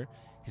camp leader,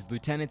 his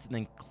lieutenants, and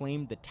then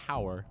claim the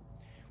tower.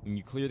 When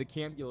you clear the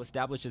camp, you'll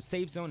establish a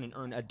safe zone and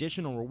earn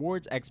additional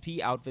rewards, XP,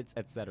 outfits,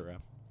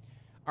 etc.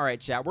 All right,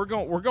 chat. We're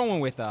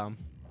going with Not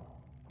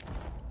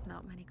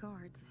many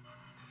guards.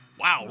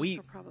 Wow, Most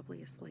are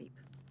probably asleep.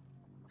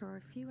 There are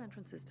a few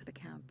entrances to the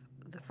camp.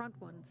 The front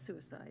one,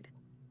 suicide.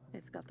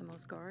 It's got the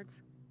most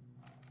guards.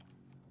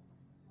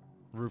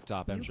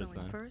 rooftop You entrance go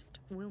in then. first,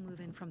 we'll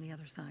move in from the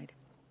other side.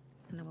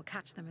 And then we'll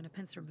catch them in a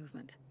pincer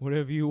movement.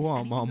 Whatever you If want,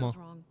 anything mama. goes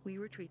wrong, we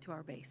retreat to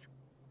our base.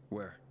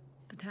 Where?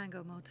 The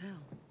Tango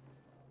Motel.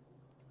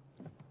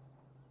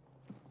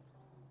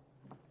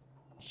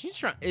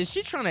 Is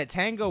she trying to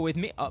tango with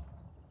me? Oh.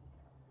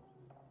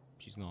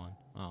 She's gone.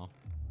 Oh.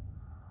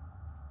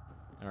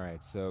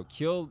 Alright, so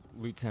kill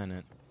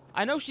Lieutenant.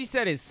 I know she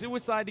said it's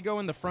suicide to go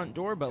in the front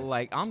door, but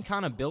like, I'm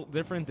kind of built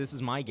different. This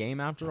is my game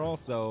after all,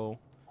 so...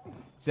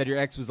 Said your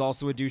ex was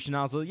also a douche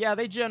nozzle. Yeah,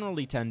 they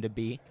generally tend to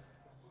be.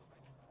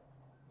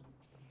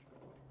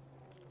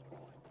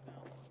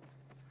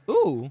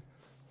 Ooh.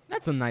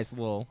 That's a nice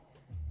little...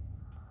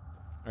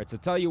 Alright, so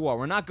tell you what,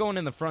 we're not going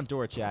in the front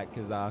door, chat,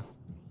 because,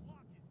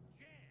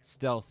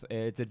 stealth.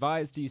 It's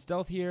advised to use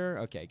stealth here.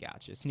 Okay,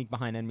 gotcha. Sneak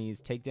behind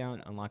enemies, take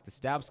down, unlock the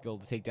stab skill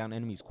to take down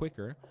enemies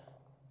quicker.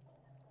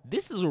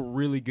 This is a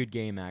really good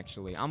game,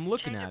 actually. I'm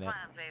looking at it.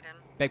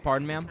 Beg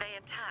pardon, ma'am? They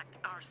attacked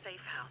our safe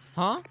house.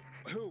 Huh?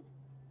 Who?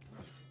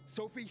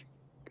 Sophie?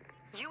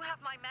 You have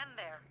my men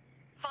there.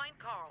 Find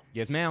Carl.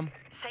 Yes, ma'am.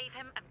 Save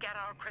him and get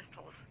our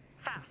crystals.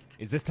 Fast.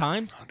 Is this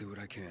timed? I'll do what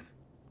I can.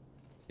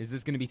 Is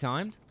this going to be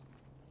timed?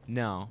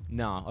 No.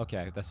 No.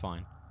 Okay, that's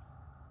fine.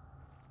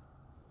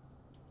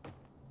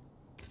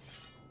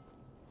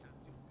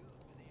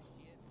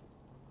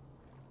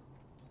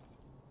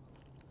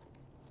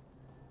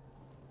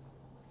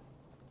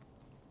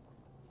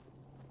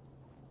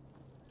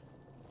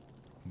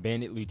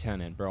 Bandit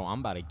Lieutenant, bro, I'm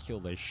about to kill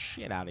the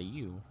shit out of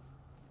you.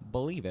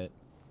 Believe it.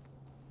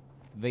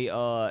 They,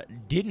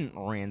 didn't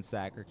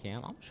ransack her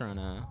camp. I'm trying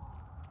to...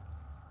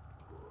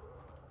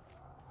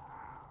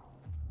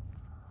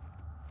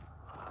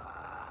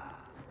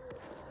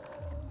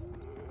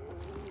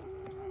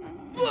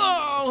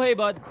 Whoa! Hey,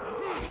 bud.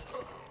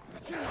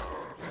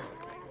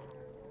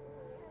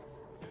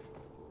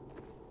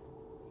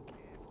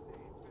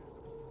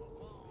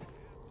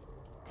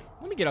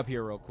 me get up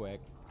here real quick.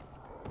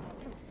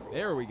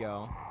 There we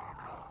go.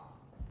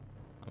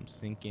 I'm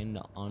sinking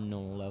to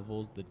unknown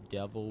levels. The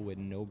devil with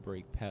no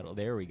brake pedal.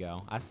 There we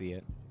go. I see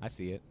it. I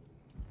see it.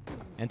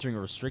 Entering a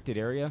restricted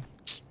area.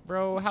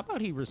 Bro, how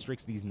about he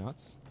restricts these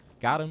nuts?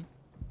 Got him.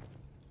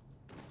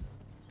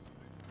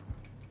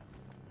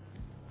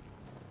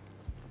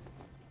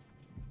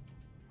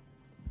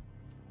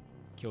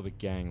 Kill the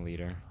gang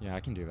leader. Yeah, I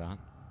can do that.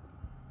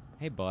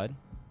 Hey, bud.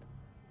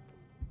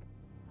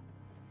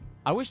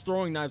 I wish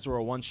throwing knives were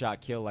a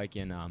one-shot kill like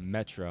in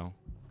Metro.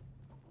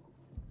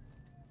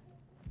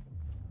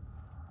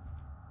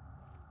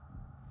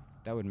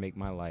 That would make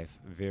my life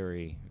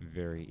very,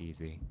 very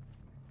easy.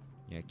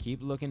 Yeah,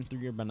 keep looking through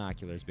your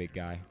binoculars, big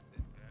guy.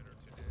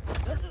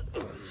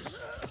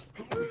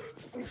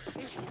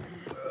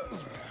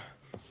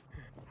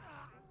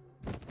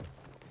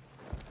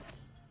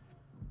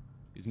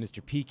 He's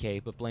Mr.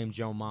 PK, but blame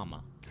Joe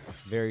Mama.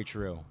 Very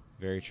true.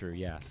 Very true,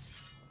 yes.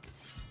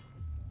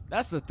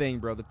 That's the thing,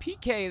 bro. The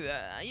PK,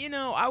 you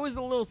know, I was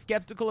a little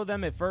skeptical of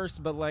them at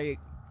first, but like...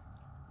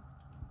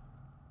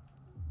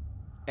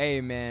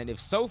 Hey, man, if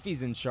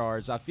Sophie's in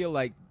charge, I feel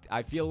like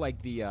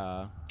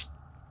the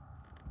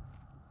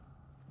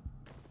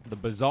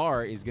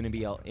bazaar is going to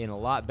be in a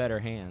lot better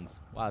hands.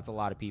 Wow, that's a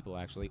lot of people,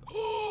 actually.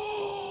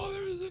 Oh,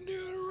 there's a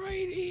dude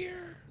right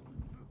here.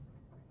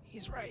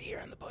 He's right here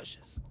in the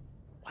bushes.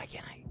 Why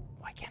can't I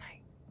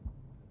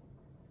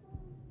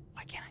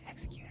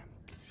execute him?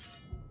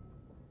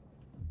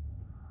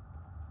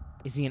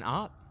 Is he an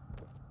op?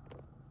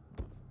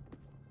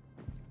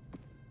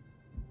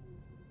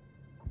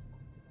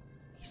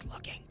 He's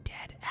looking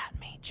dead at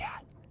me,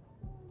 chat.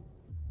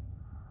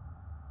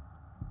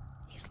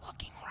 He's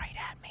looking right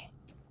at me.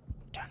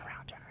 Turn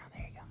around,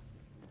 there you go.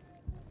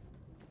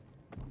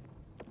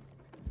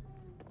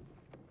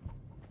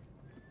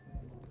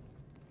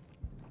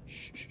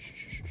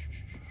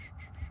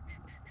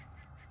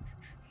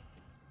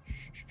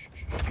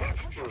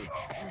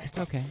 It's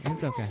okay,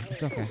 it's okay,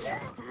 it's okay.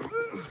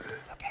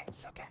 It's okay,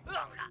 it's okay.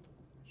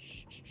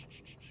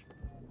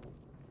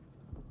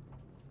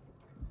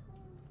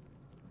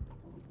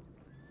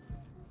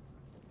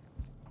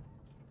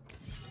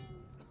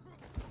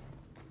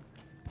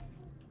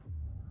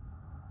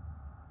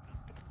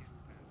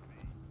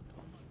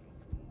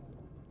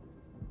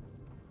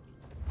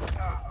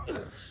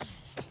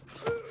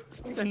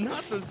 So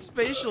not the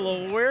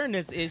spatial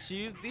awareness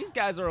issues. These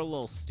guys are a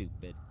little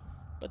stupid,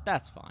 but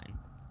that's fine.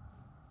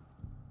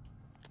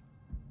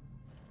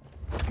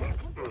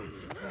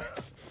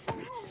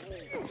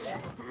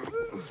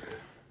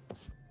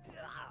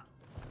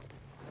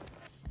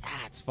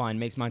 That's fine.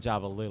 Makes my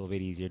job a little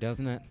bit easier,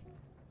 doesn't it?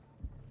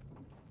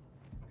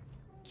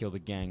 Kill the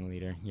gang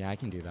leader. Yeah, I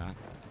can do that.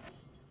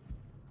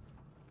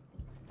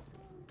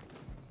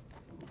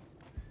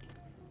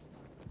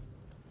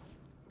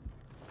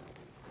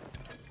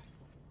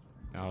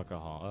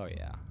 Alcohol. Oh,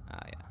 yeah. Ah,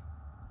 yeah.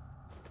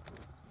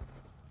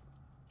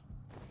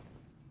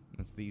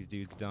 That's these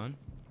dudes done.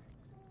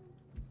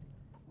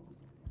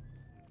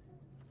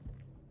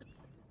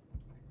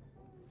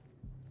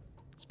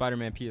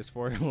 Spider-Man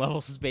PS4 level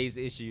space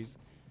issues.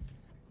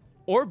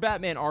 Or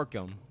Batman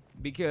Arkham.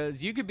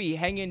 Because you could be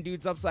hanging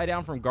dudes upside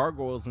down from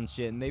gargoyles and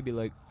shit, and they'd be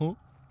like, huh?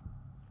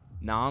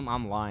 Nah,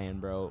 I'm lying,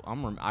 bro.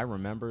 I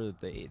remember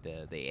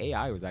that the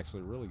AI was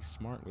actually really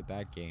smart with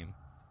that game.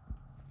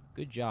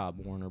 Good job,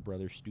 Warner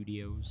Brothers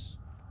Studios,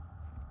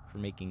 for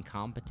making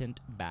competent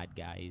bad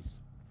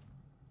guys.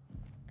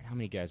 How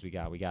many guys we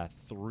got? We got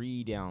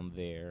 3 down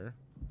there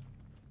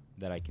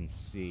that I can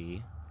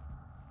see.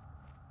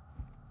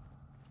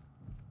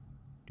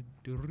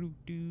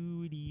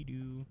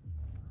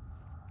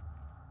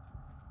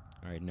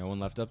 Alright, no one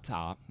left up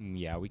top.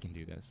 Yeah, we can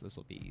do this. This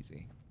will be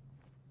easy.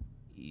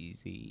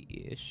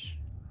 Easy-ish.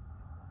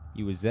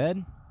 You with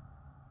Zed?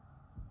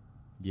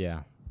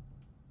 Yeah.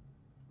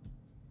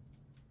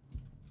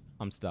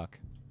 I'm stuck.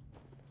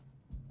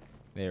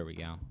 There we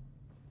go.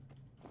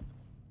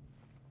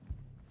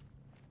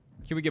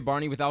 Can we get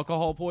Barney with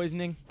alcohol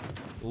poisoning?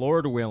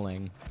 Lord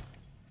willing.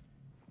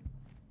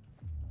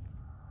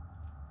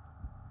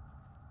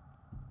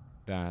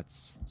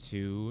 That's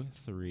 2,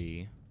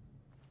 3.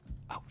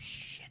 Oh,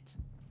 shit.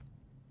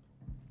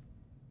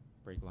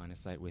 Break line of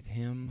sight with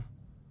him.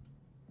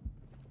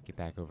 Get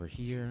back over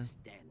here.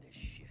 Stand this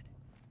shit.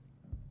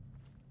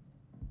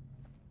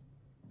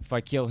 If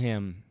I kill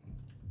him,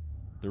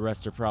 the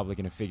rest are probably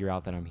going to figure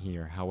out that I'm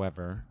here.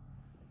 However...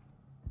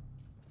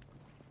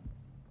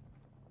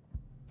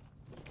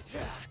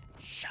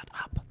 Shut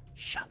up.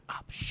 Shut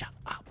up. Shut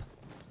up.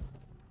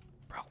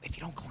 Bro, if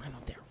you don't climb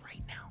up there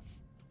right now...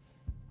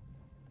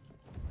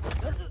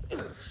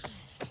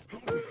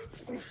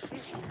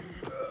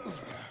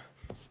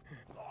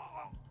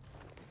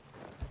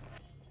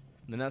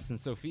 Then us and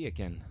Sophia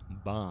can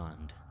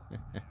bond.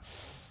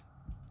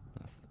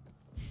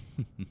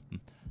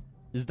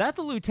 Is that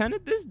the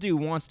lieutenant? This dude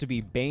wants to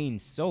be Bane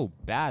so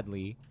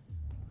badly.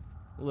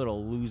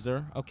 Little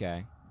loser.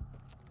 Okay.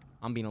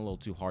 I'm being a little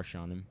too harsh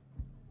on him.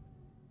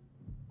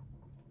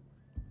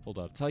 Hold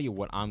up. Tell you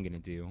what I'm gonna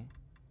do.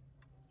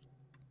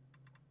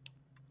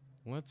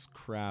 Let's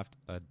craft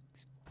a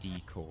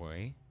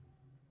decoy.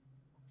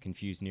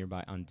 Confuse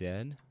nearby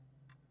undead.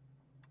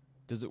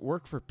 Does it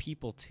work for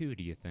people too,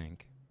 do you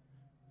think?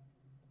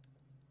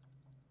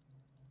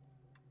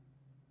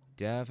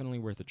 Definitely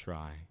worth a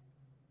try.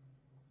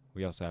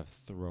 We also have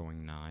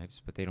throwing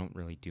knives, but they don't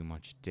really do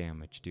much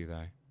damage, do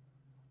they?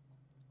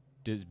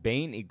 Does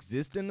Bane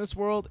exist in this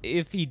world?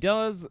 If he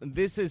does,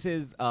 this is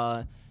his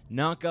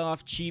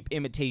knockoff, cheap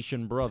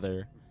imitation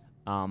brother,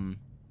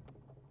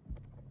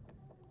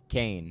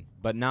 Kane,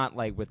 but not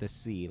like with a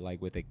C,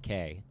 like with a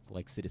K,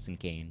 like Citizen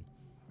Kane.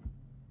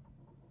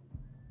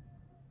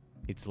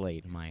 It's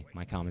late. My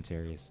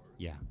commentary is,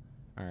 yeah.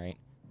 All right,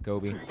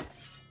 Kobe.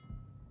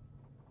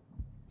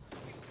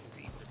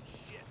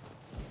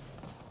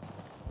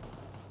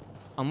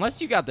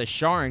 Unless you got the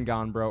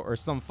Sharingan, bro, or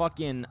some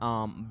fucking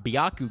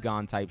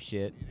Byakugan type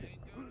shit.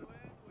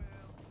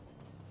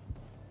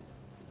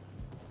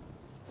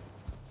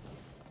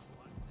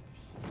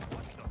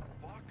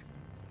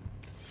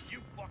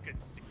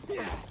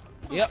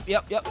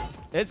 Yep.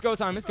 It's go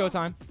time. It's go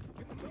time.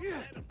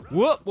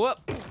 Whoop.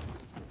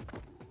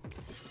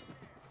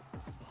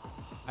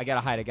 I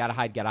gotta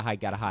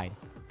hide.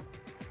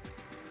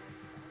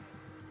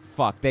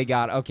 Fuck, they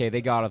got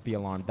off the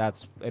alarm.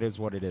 It is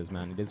what it is,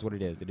 man. It is what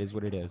it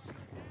is.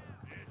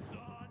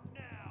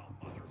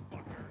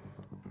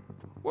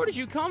 Where did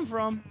you come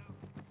from?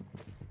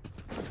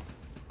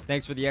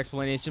 Thanks for the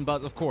explanation,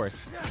 Buzz, of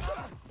course.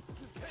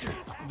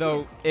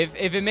 Though, if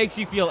it makes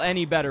you feel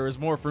any better, it was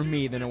more for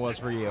me than it was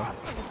for you.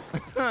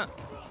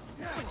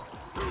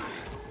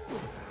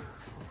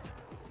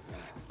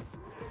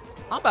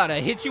 I'm about to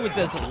hit you with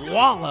this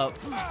wallop.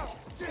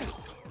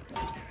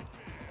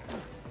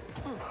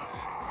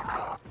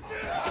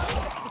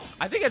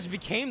 I think I just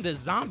became the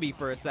zombie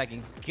for a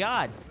second.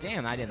 God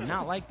damn, I did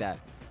not like that.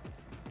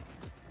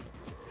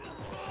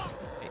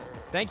 Hey,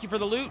 thank you for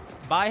the loot.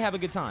 Bye, have a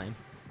good time.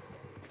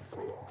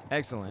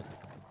 Excellent.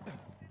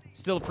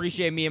 Still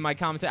appreciate me and my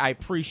commentary. I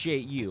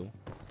appreciate you.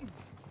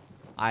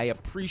 I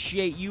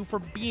appreciate you for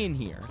being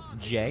here,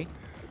 Jay.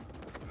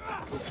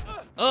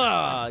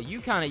 You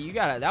got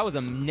it. That was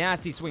a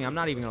nasty swing. I'm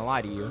not even gonna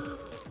lie to you.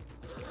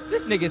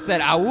 This nigga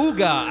said,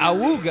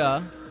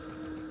 awooga.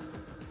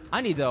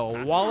 I need to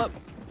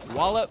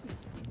wallop,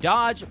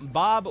 dodge,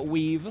 bob,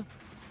 weave.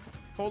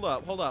 Hold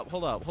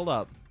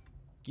up.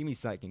 Give me a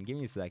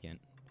second.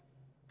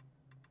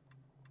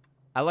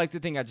 I like to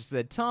think I just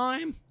said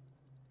time.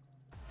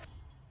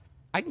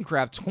 I can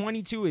craft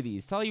 22 of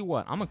these. Tell you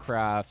what, I'm gonna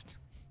craft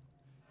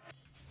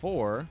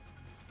 4.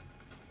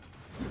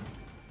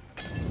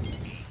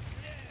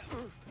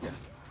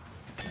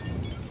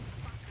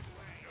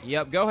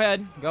 Yep, go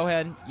ahead.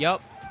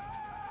 Yep.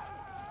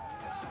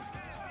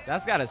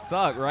 That's gotta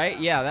suck, right?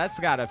 Yeah, that's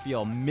gotta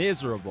feel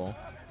miserable.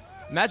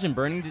 Imagine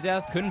burning to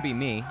death. Couldn't be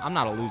me. I'm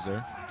not a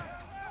loser.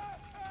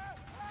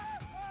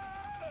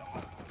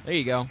 There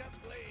you go.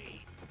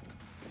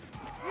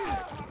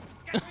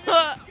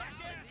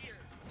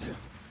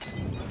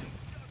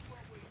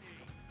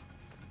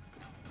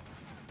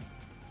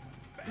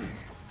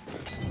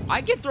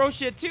 I can throw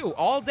shit too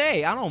all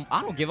day. I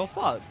don't give a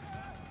fuck.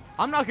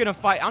 I'm not gonna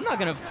fight.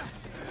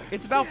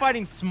 It's about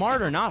fighting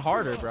smarter, not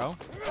harder, bro.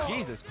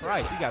 Jesus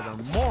Christ, you guys are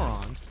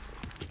morons.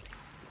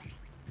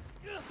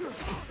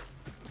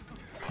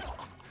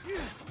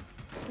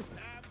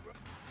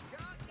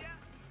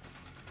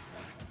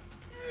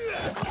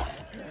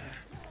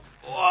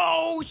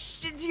 Oh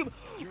shit,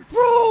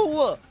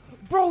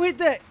 bro hit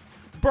that.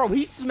 Bro,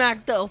 he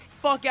smacked the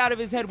fuck out of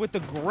his head with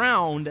the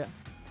ground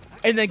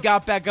and then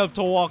got back up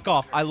to walk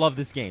off. I love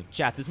this game.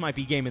 Chat, this might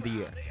be game of the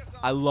year.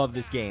 I love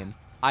this game.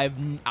 I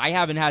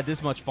haven't had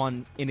this much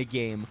fun in a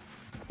game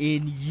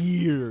in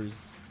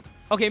years.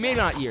 Okay, maybe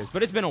not years,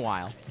 but it's been a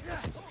while.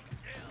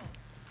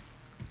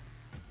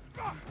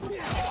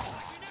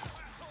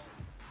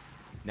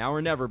 Now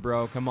or never,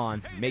 bro. Come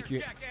on.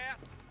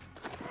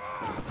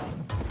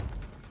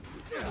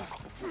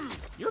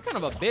 You're kind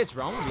of a bitch,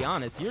 bro. I'm gonna be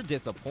honest. You're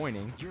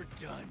disappointing. You're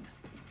done.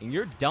 And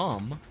you're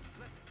dumb.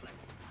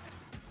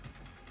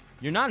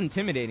 You're not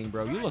intimidating,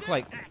 bro. You look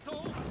like...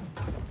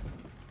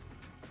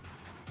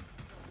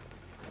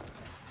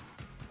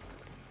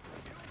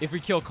 If we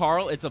kill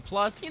Carl, it's a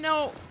plus. You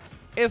know,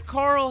 if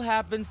Carl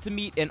happens to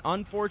meet an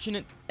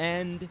unfortunate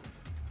end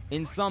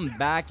in some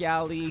back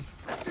alley,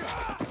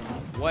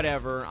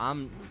 whatever,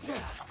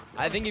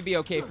 I think it'd be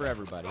okay for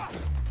everybody.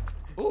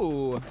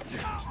 Ooh.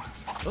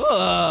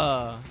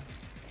 Ugh.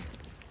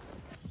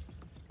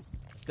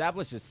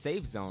 Establish a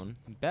safe zone.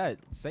 Bet.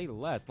 Say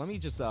less. Let me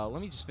just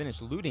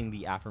finish looting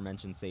the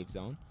aforementioned safe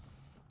zone,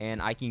 and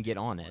I can get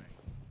on it.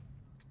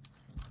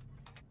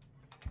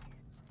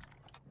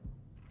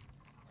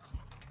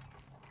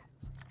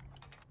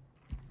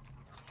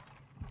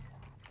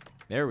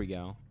 There we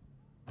go.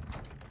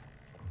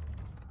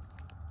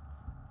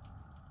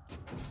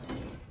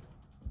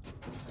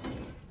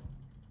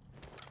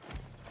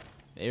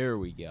 There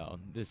we go.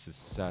 This is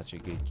such a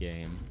good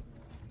game.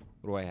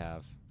 What do I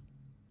have?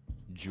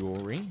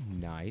 Jewelry,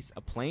 nice.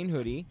 A plain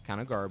hoodie,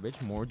 kind of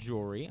garbage. More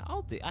jewelry.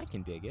 I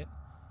can dig it.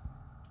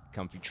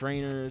 Comfy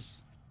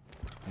trainers.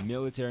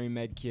 Military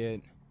med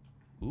kit.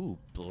 Ooh,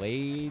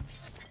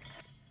 blades.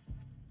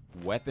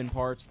 Weapon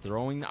parts.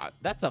 Throwing.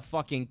 That's a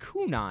fucking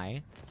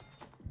kunai.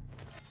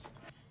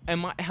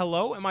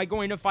 Hello? Am I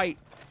going to fight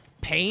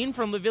Pain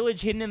from the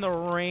village hidden in the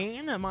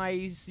rain? Am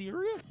I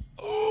serious?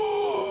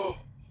 Oh,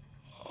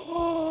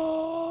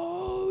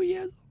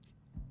 yeah.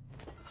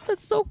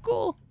 That's so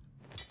cool.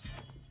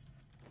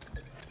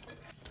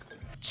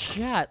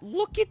 Chat,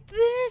 look at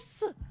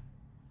this.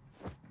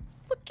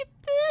 Look at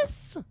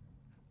this.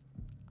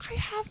 I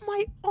have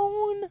my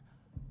own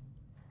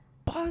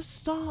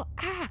buzzsaw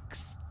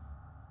axe.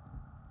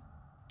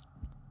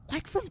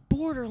 Like from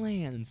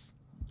Borderlands.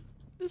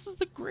 This is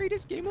the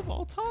greatest game of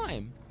all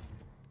time.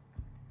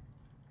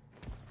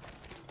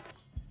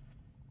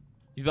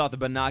 You thought the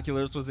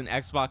binoculars was an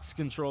Xbox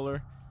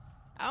controller?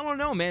 I don't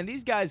know, man.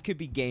 These guys could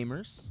be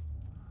gamers.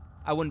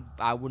 I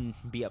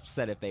wouldn't be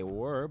upset if they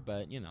were,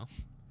 but you know.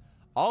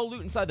 All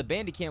loot inside the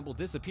bandit camp will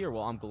disappear.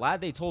 Well, I'm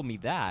glad they told me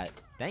that.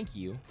 Thank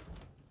you.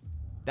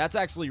 That's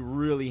actually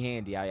really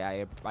handy.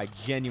 I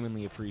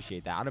genuinely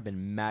appreciate that. I'd have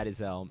been mad as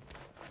hell.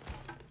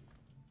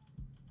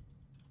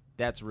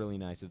 That's really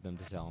nice of them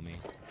to tell me.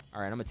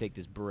 All right, I'm gonna take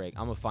this brick.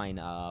 I'm gonna find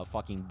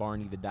fucking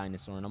Barney the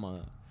dinosaur, and I'm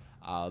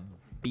gonna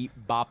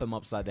bop him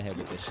upside the head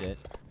with this shit.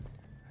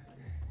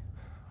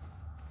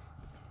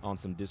 On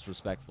some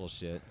disrespectful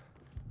shit.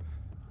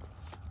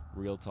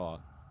 Real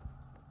talk.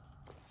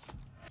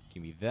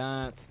 Give me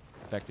that.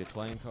 Affected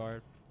playing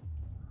card.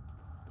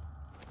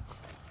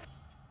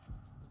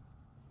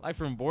 Like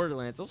from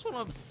Borderlands. That's what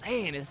I'm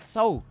saying. It's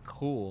so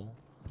cool.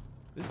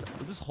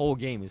 This whole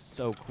game is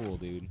so cool,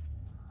 dude.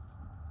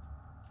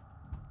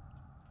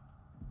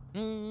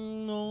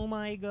 Oh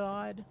my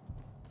god.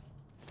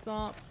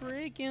 Stop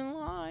freaking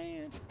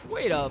lying.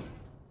 Wait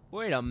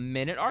a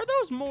minute. Are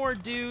those more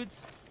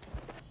dudes?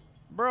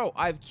 Bro,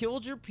 I've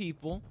killed your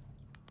people.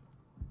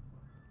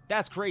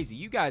 That's crazy.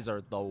 You guys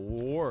are the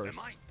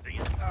worst.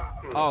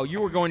 Oh,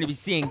 you were going to be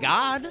seeing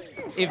God?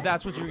 If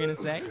that's what you're going to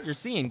say. You're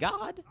seeing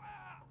God?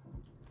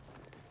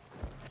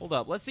 Hold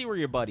up. Let's see where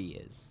your buddy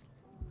is.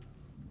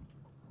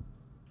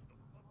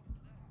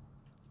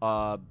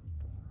 Would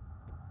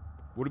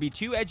it be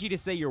too edgy to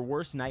say your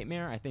worst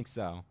nightmare? I think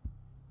so.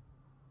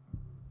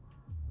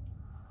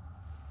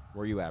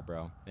 Where you at,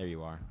 bro? There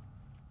you are.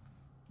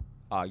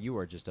 Oh, you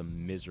are just a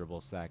miserable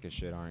sack of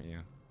shit, aren't you?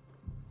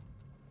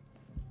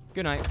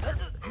 Good night.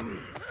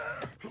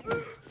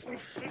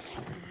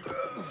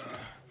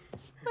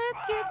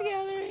 Let's get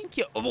together and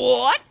kill.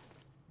 What?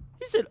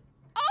 He said,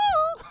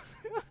 oh.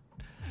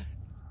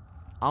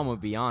 I'm gonna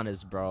be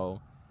honest, bro.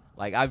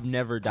 Like, I've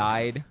never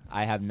died.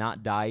 I have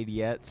not died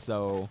yet,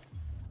 so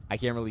I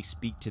can't really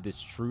speak to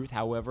this truth.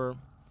 However,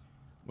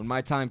 when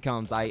my time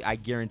comes, I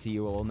guarantee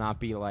you it will not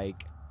be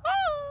like,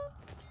 oh.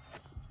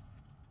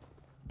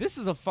 This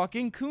is a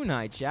fucking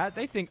kunai, chat.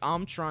 They think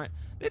I'm trying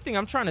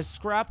to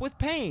scrap with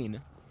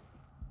Pain.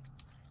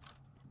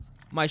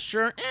 My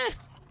shirt,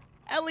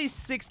 at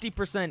least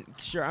 60%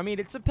 sure. I mean,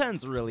 it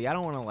depends, really. I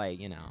don't want to, like,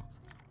 you know.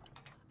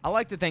 I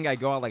like to think I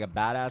go out like a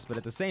badass, but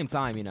at the same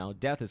time, you know,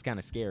 death is kind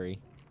of scary.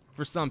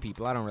 For some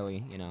people, I don't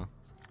really, you know.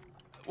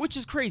 Which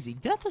is crazy.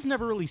 Death has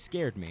never really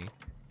scared me.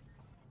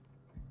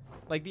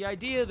 Like, the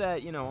idea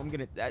that, you know, I'm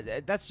gonna...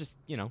 that's just,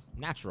 you know,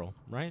 natural,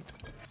 right?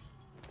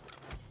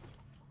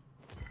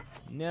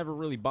 Never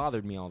really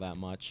bothered me all that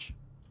much.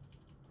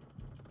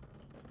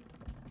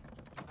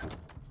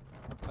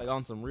 Like,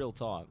 on some real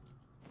talk.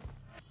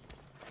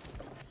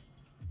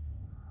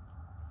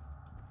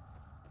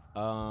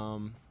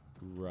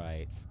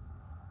 Right.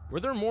 Were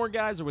there more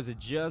guys, or was it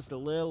just a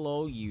little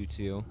old you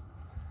two?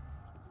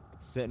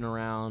 Sitting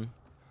around,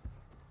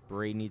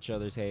 braiding each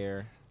other's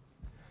hair.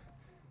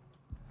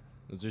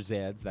 Those are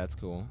Zeds, that's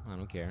cool. I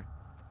don't care.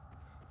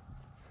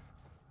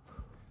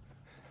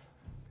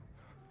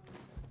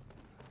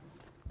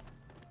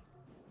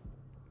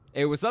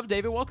 Hey, what's up,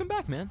 David? Welcome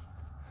back, man.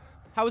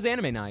 How was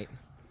anime night?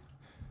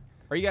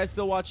 Are you guys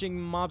still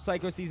watching Mob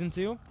Psycho Season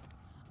 2?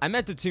 I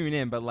meant to tune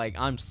in, but, like,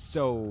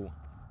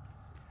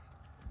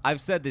 I've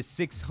said this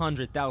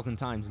 600,000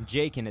 times, and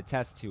Jay can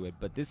attest to it,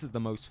 but this is the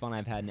most fun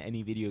I've had in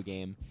any video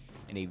game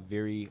in a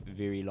very,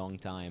 very long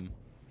time.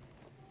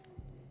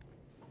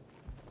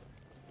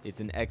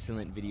 It's an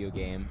excellent video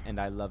game, and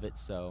I love it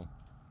so.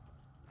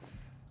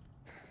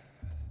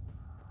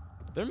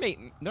 They're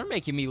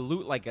making me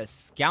loot like a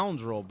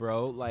scoundrel,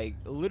 bro. Like,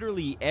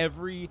 literally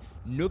every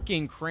nook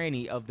and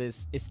cranny of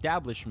this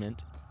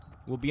establishment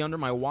will be under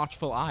my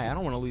watchful eye. I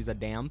don't want to lose a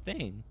damn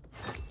thing.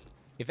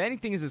 If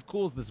anything is as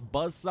cool as this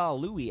Buzzsaw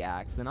Louie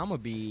axe, then I'm gonna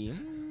be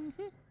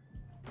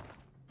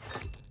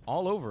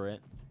all over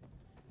it.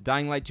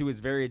 Dying Light 2 is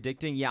very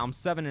addicting. Yeah, I'm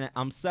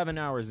 7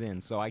 hours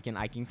in, so I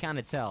can kind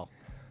of tell.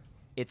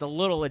 It's a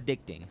little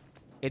addicting.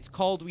 It's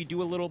called we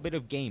do a little bit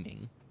of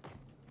gaming.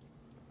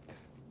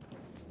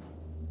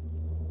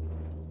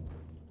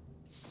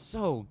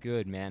 So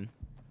good, man.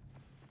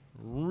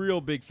 Real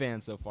big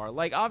fan so far.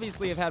 Like,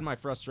 obviously I've had my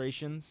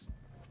frustrations,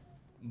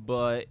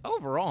 but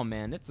overall,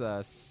 man, it's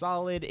a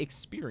solid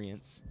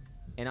experience,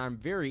 and I'm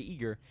very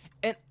eager.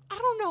 And I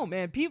don't know,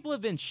 man. People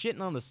have been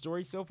shitting on the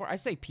story so far. I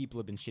say people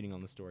have been shitting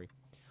on the story.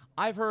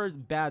 I've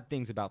heard bad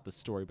things about the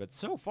story, but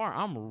so far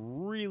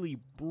I'm really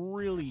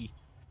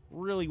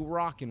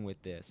rocking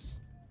with this.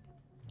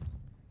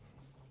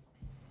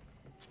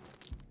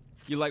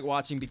 You like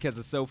watching because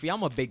of Sophie?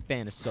 I'm a big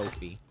fan of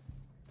Sophie.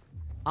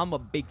 I'm a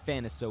big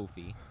fan of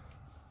Sophie.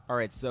 All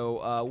right,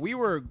 so we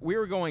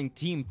were going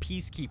Team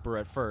Peacekeeper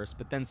at first,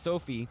 but then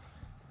Sophie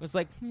was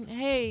like,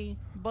 "Hey,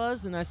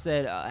 Buzz," and I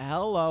said,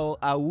 "Hello,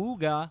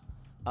 awooga,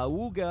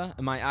 awooga,"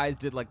 and my eyes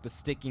did like the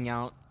sticking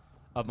out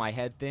of my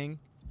head thing,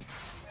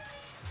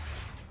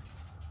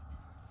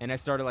 and I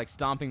started like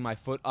stomping my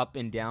foot up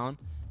and down,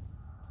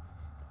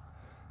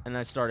 and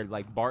I started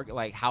like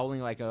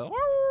howling like a,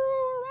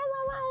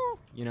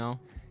 you know,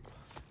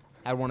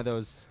 had one of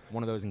those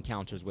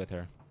encounters with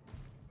her,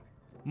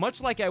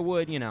 much like I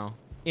would, you know,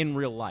 in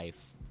real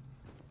life.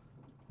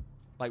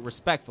 Like,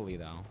 respectfully,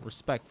 though.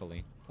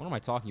 Respectfully. What am I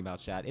talking about,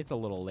 chat? It's a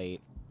little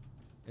late.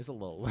 It's a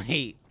little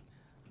late.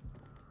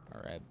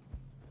 All right.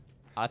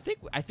 I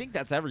think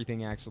that's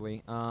everything,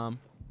 actually. I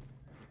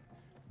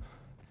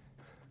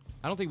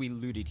don't think we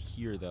looted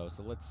here, though,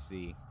 so let's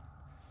see.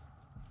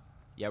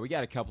 Yeah, we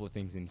got a couple of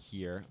things in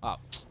here. Oh,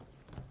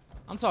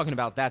 I'm talking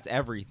about that's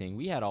everything.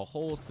 We had a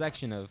whole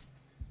section of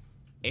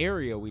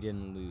area we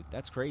didn't loot.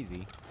 That's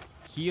crazy.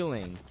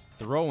 Healing.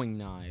 Throwing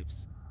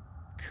knives.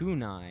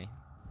 Kunai.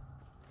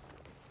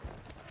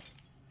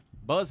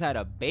 Buzz had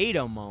a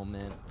beta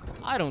moment.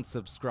 I don't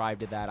subscribe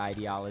to that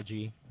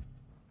ideology.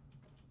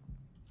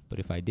 But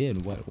if I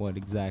did, what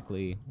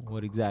exactly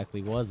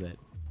was it?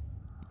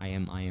 I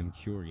am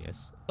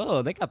curious.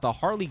 Oh, they got the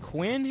Harley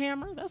Quinn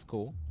hammer? That's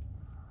cool.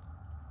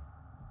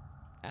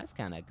 That's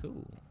kind of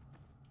cool.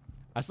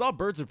 I saw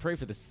Birds of Prey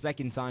for the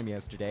second time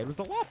yesterday. It was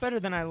a lot better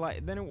than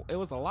it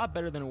was a lot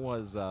better than it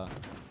was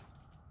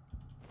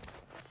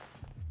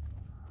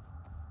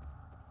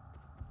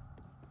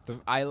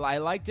I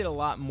liked it a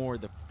lot more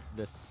the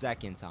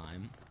second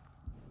time.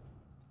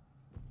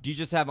 Do you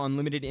just have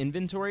unlimited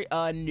inventory?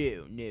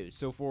 No.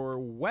 So for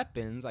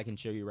weapons, I can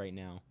show you right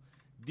now.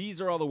 These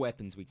are all the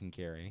weapons we can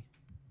carry.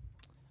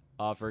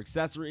 For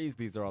accessories,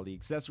 these are all the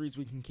accessories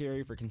we can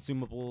carry. For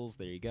consumables,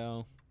 there you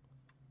go.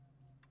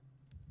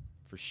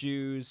 For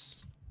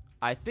shoes,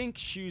 I think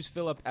shoes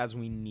fill up as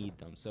we need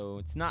them. So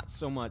it's not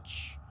so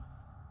much.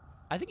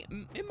 I think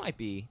it might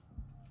be.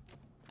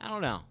 I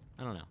don't know.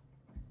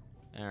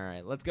 All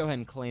right, let's go ahead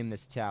and claim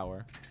this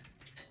tower.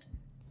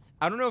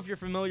 I don't know if you're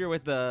familiar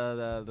with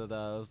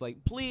the it's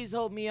like, please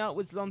help me out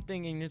with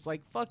something, and it's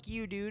like, fuck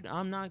you, dude,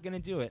 I'm not gonna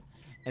do it.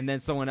 And then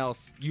someone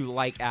else you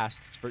like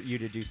asks for you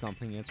to do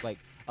something, and it's like,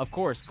 of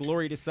course,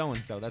 glory to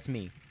so-and-so. That's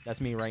me.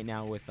 That's me right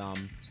now with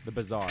the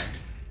bazaar.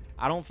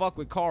 I don't fuck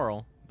with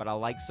Carl, but I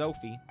like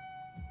Sophie.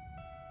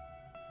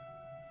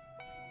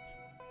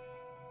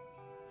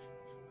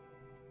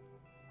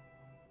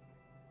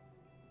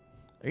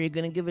 Are you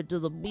gonna give it to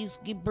the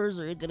peacekeepers,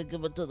 or are you gonna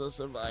give it to the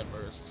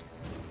survivors?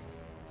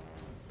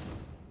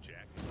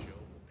 Jack and Joe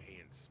will pay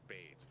in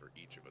spades for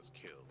each of us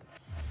killed.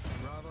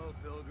 Bravo,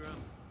 Pilgrim.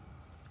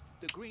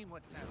 The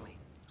Greenwood family.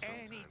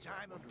 Any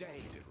time of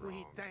day,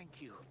 we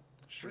thank you.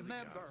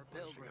 Remember,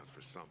 Pilgrim.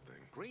 For something.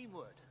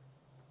 Greenwood.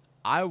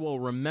 I will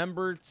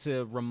remember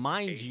to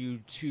remind you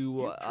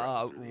to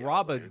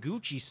rob a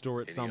Gucci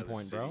store at some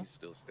point, bro.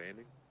 Still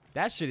standing?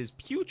 That shit is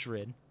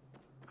putrid.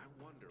 I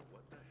wonder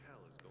what the hell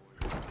is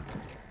going on.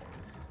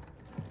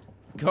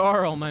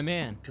 Carl, my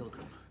man.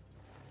 Pilgrim.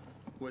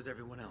 Where's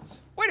everyone else?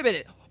 Wait a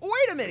minute,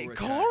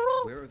 Carl?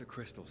 Where are the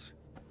crystals?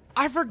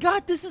 I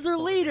forgot this is their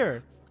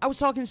leader. I was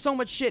talking so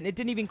much shit and it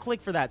didn't even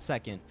click for that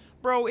second.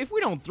 Bro, if we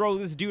don't throw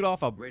this dude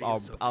off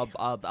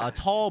a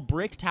tall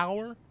brick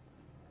tower.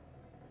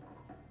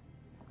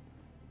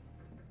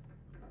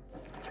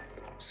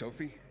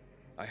 Sophie,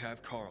 I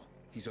have Carl.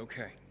 He's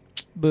okay.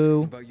 Boo.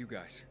 What about you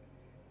guys?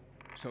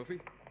 Sophie?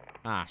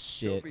 Ah,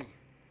 shit. Sophie,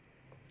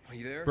 are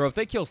you there? Bro, if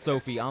they kill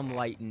Sophie, I'm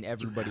lighting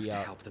everybody you have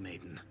up. to help the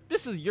maiden.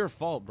 This is your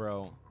fault,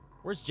 bro.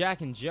 Where's Jack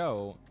and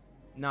Joe?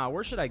 Nah,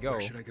 where should I go?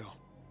 Where should I go?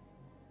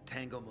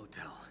 Tango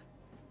Motel.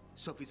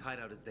 Sophie's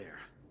hideout is there.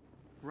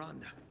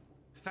 Run.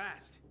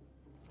 Fast.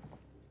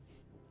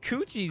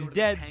 Coochie's Go to the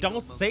dead. Tango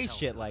Don't say Motel.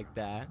 shit like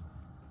that.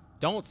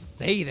 Don't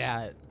say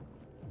that.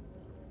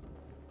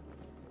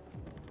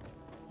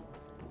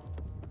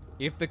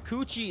 If the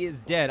Coochie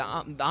is dead,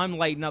 I'm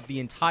lighting up the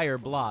entire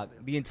block.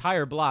 The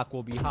entire block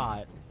will be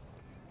hot.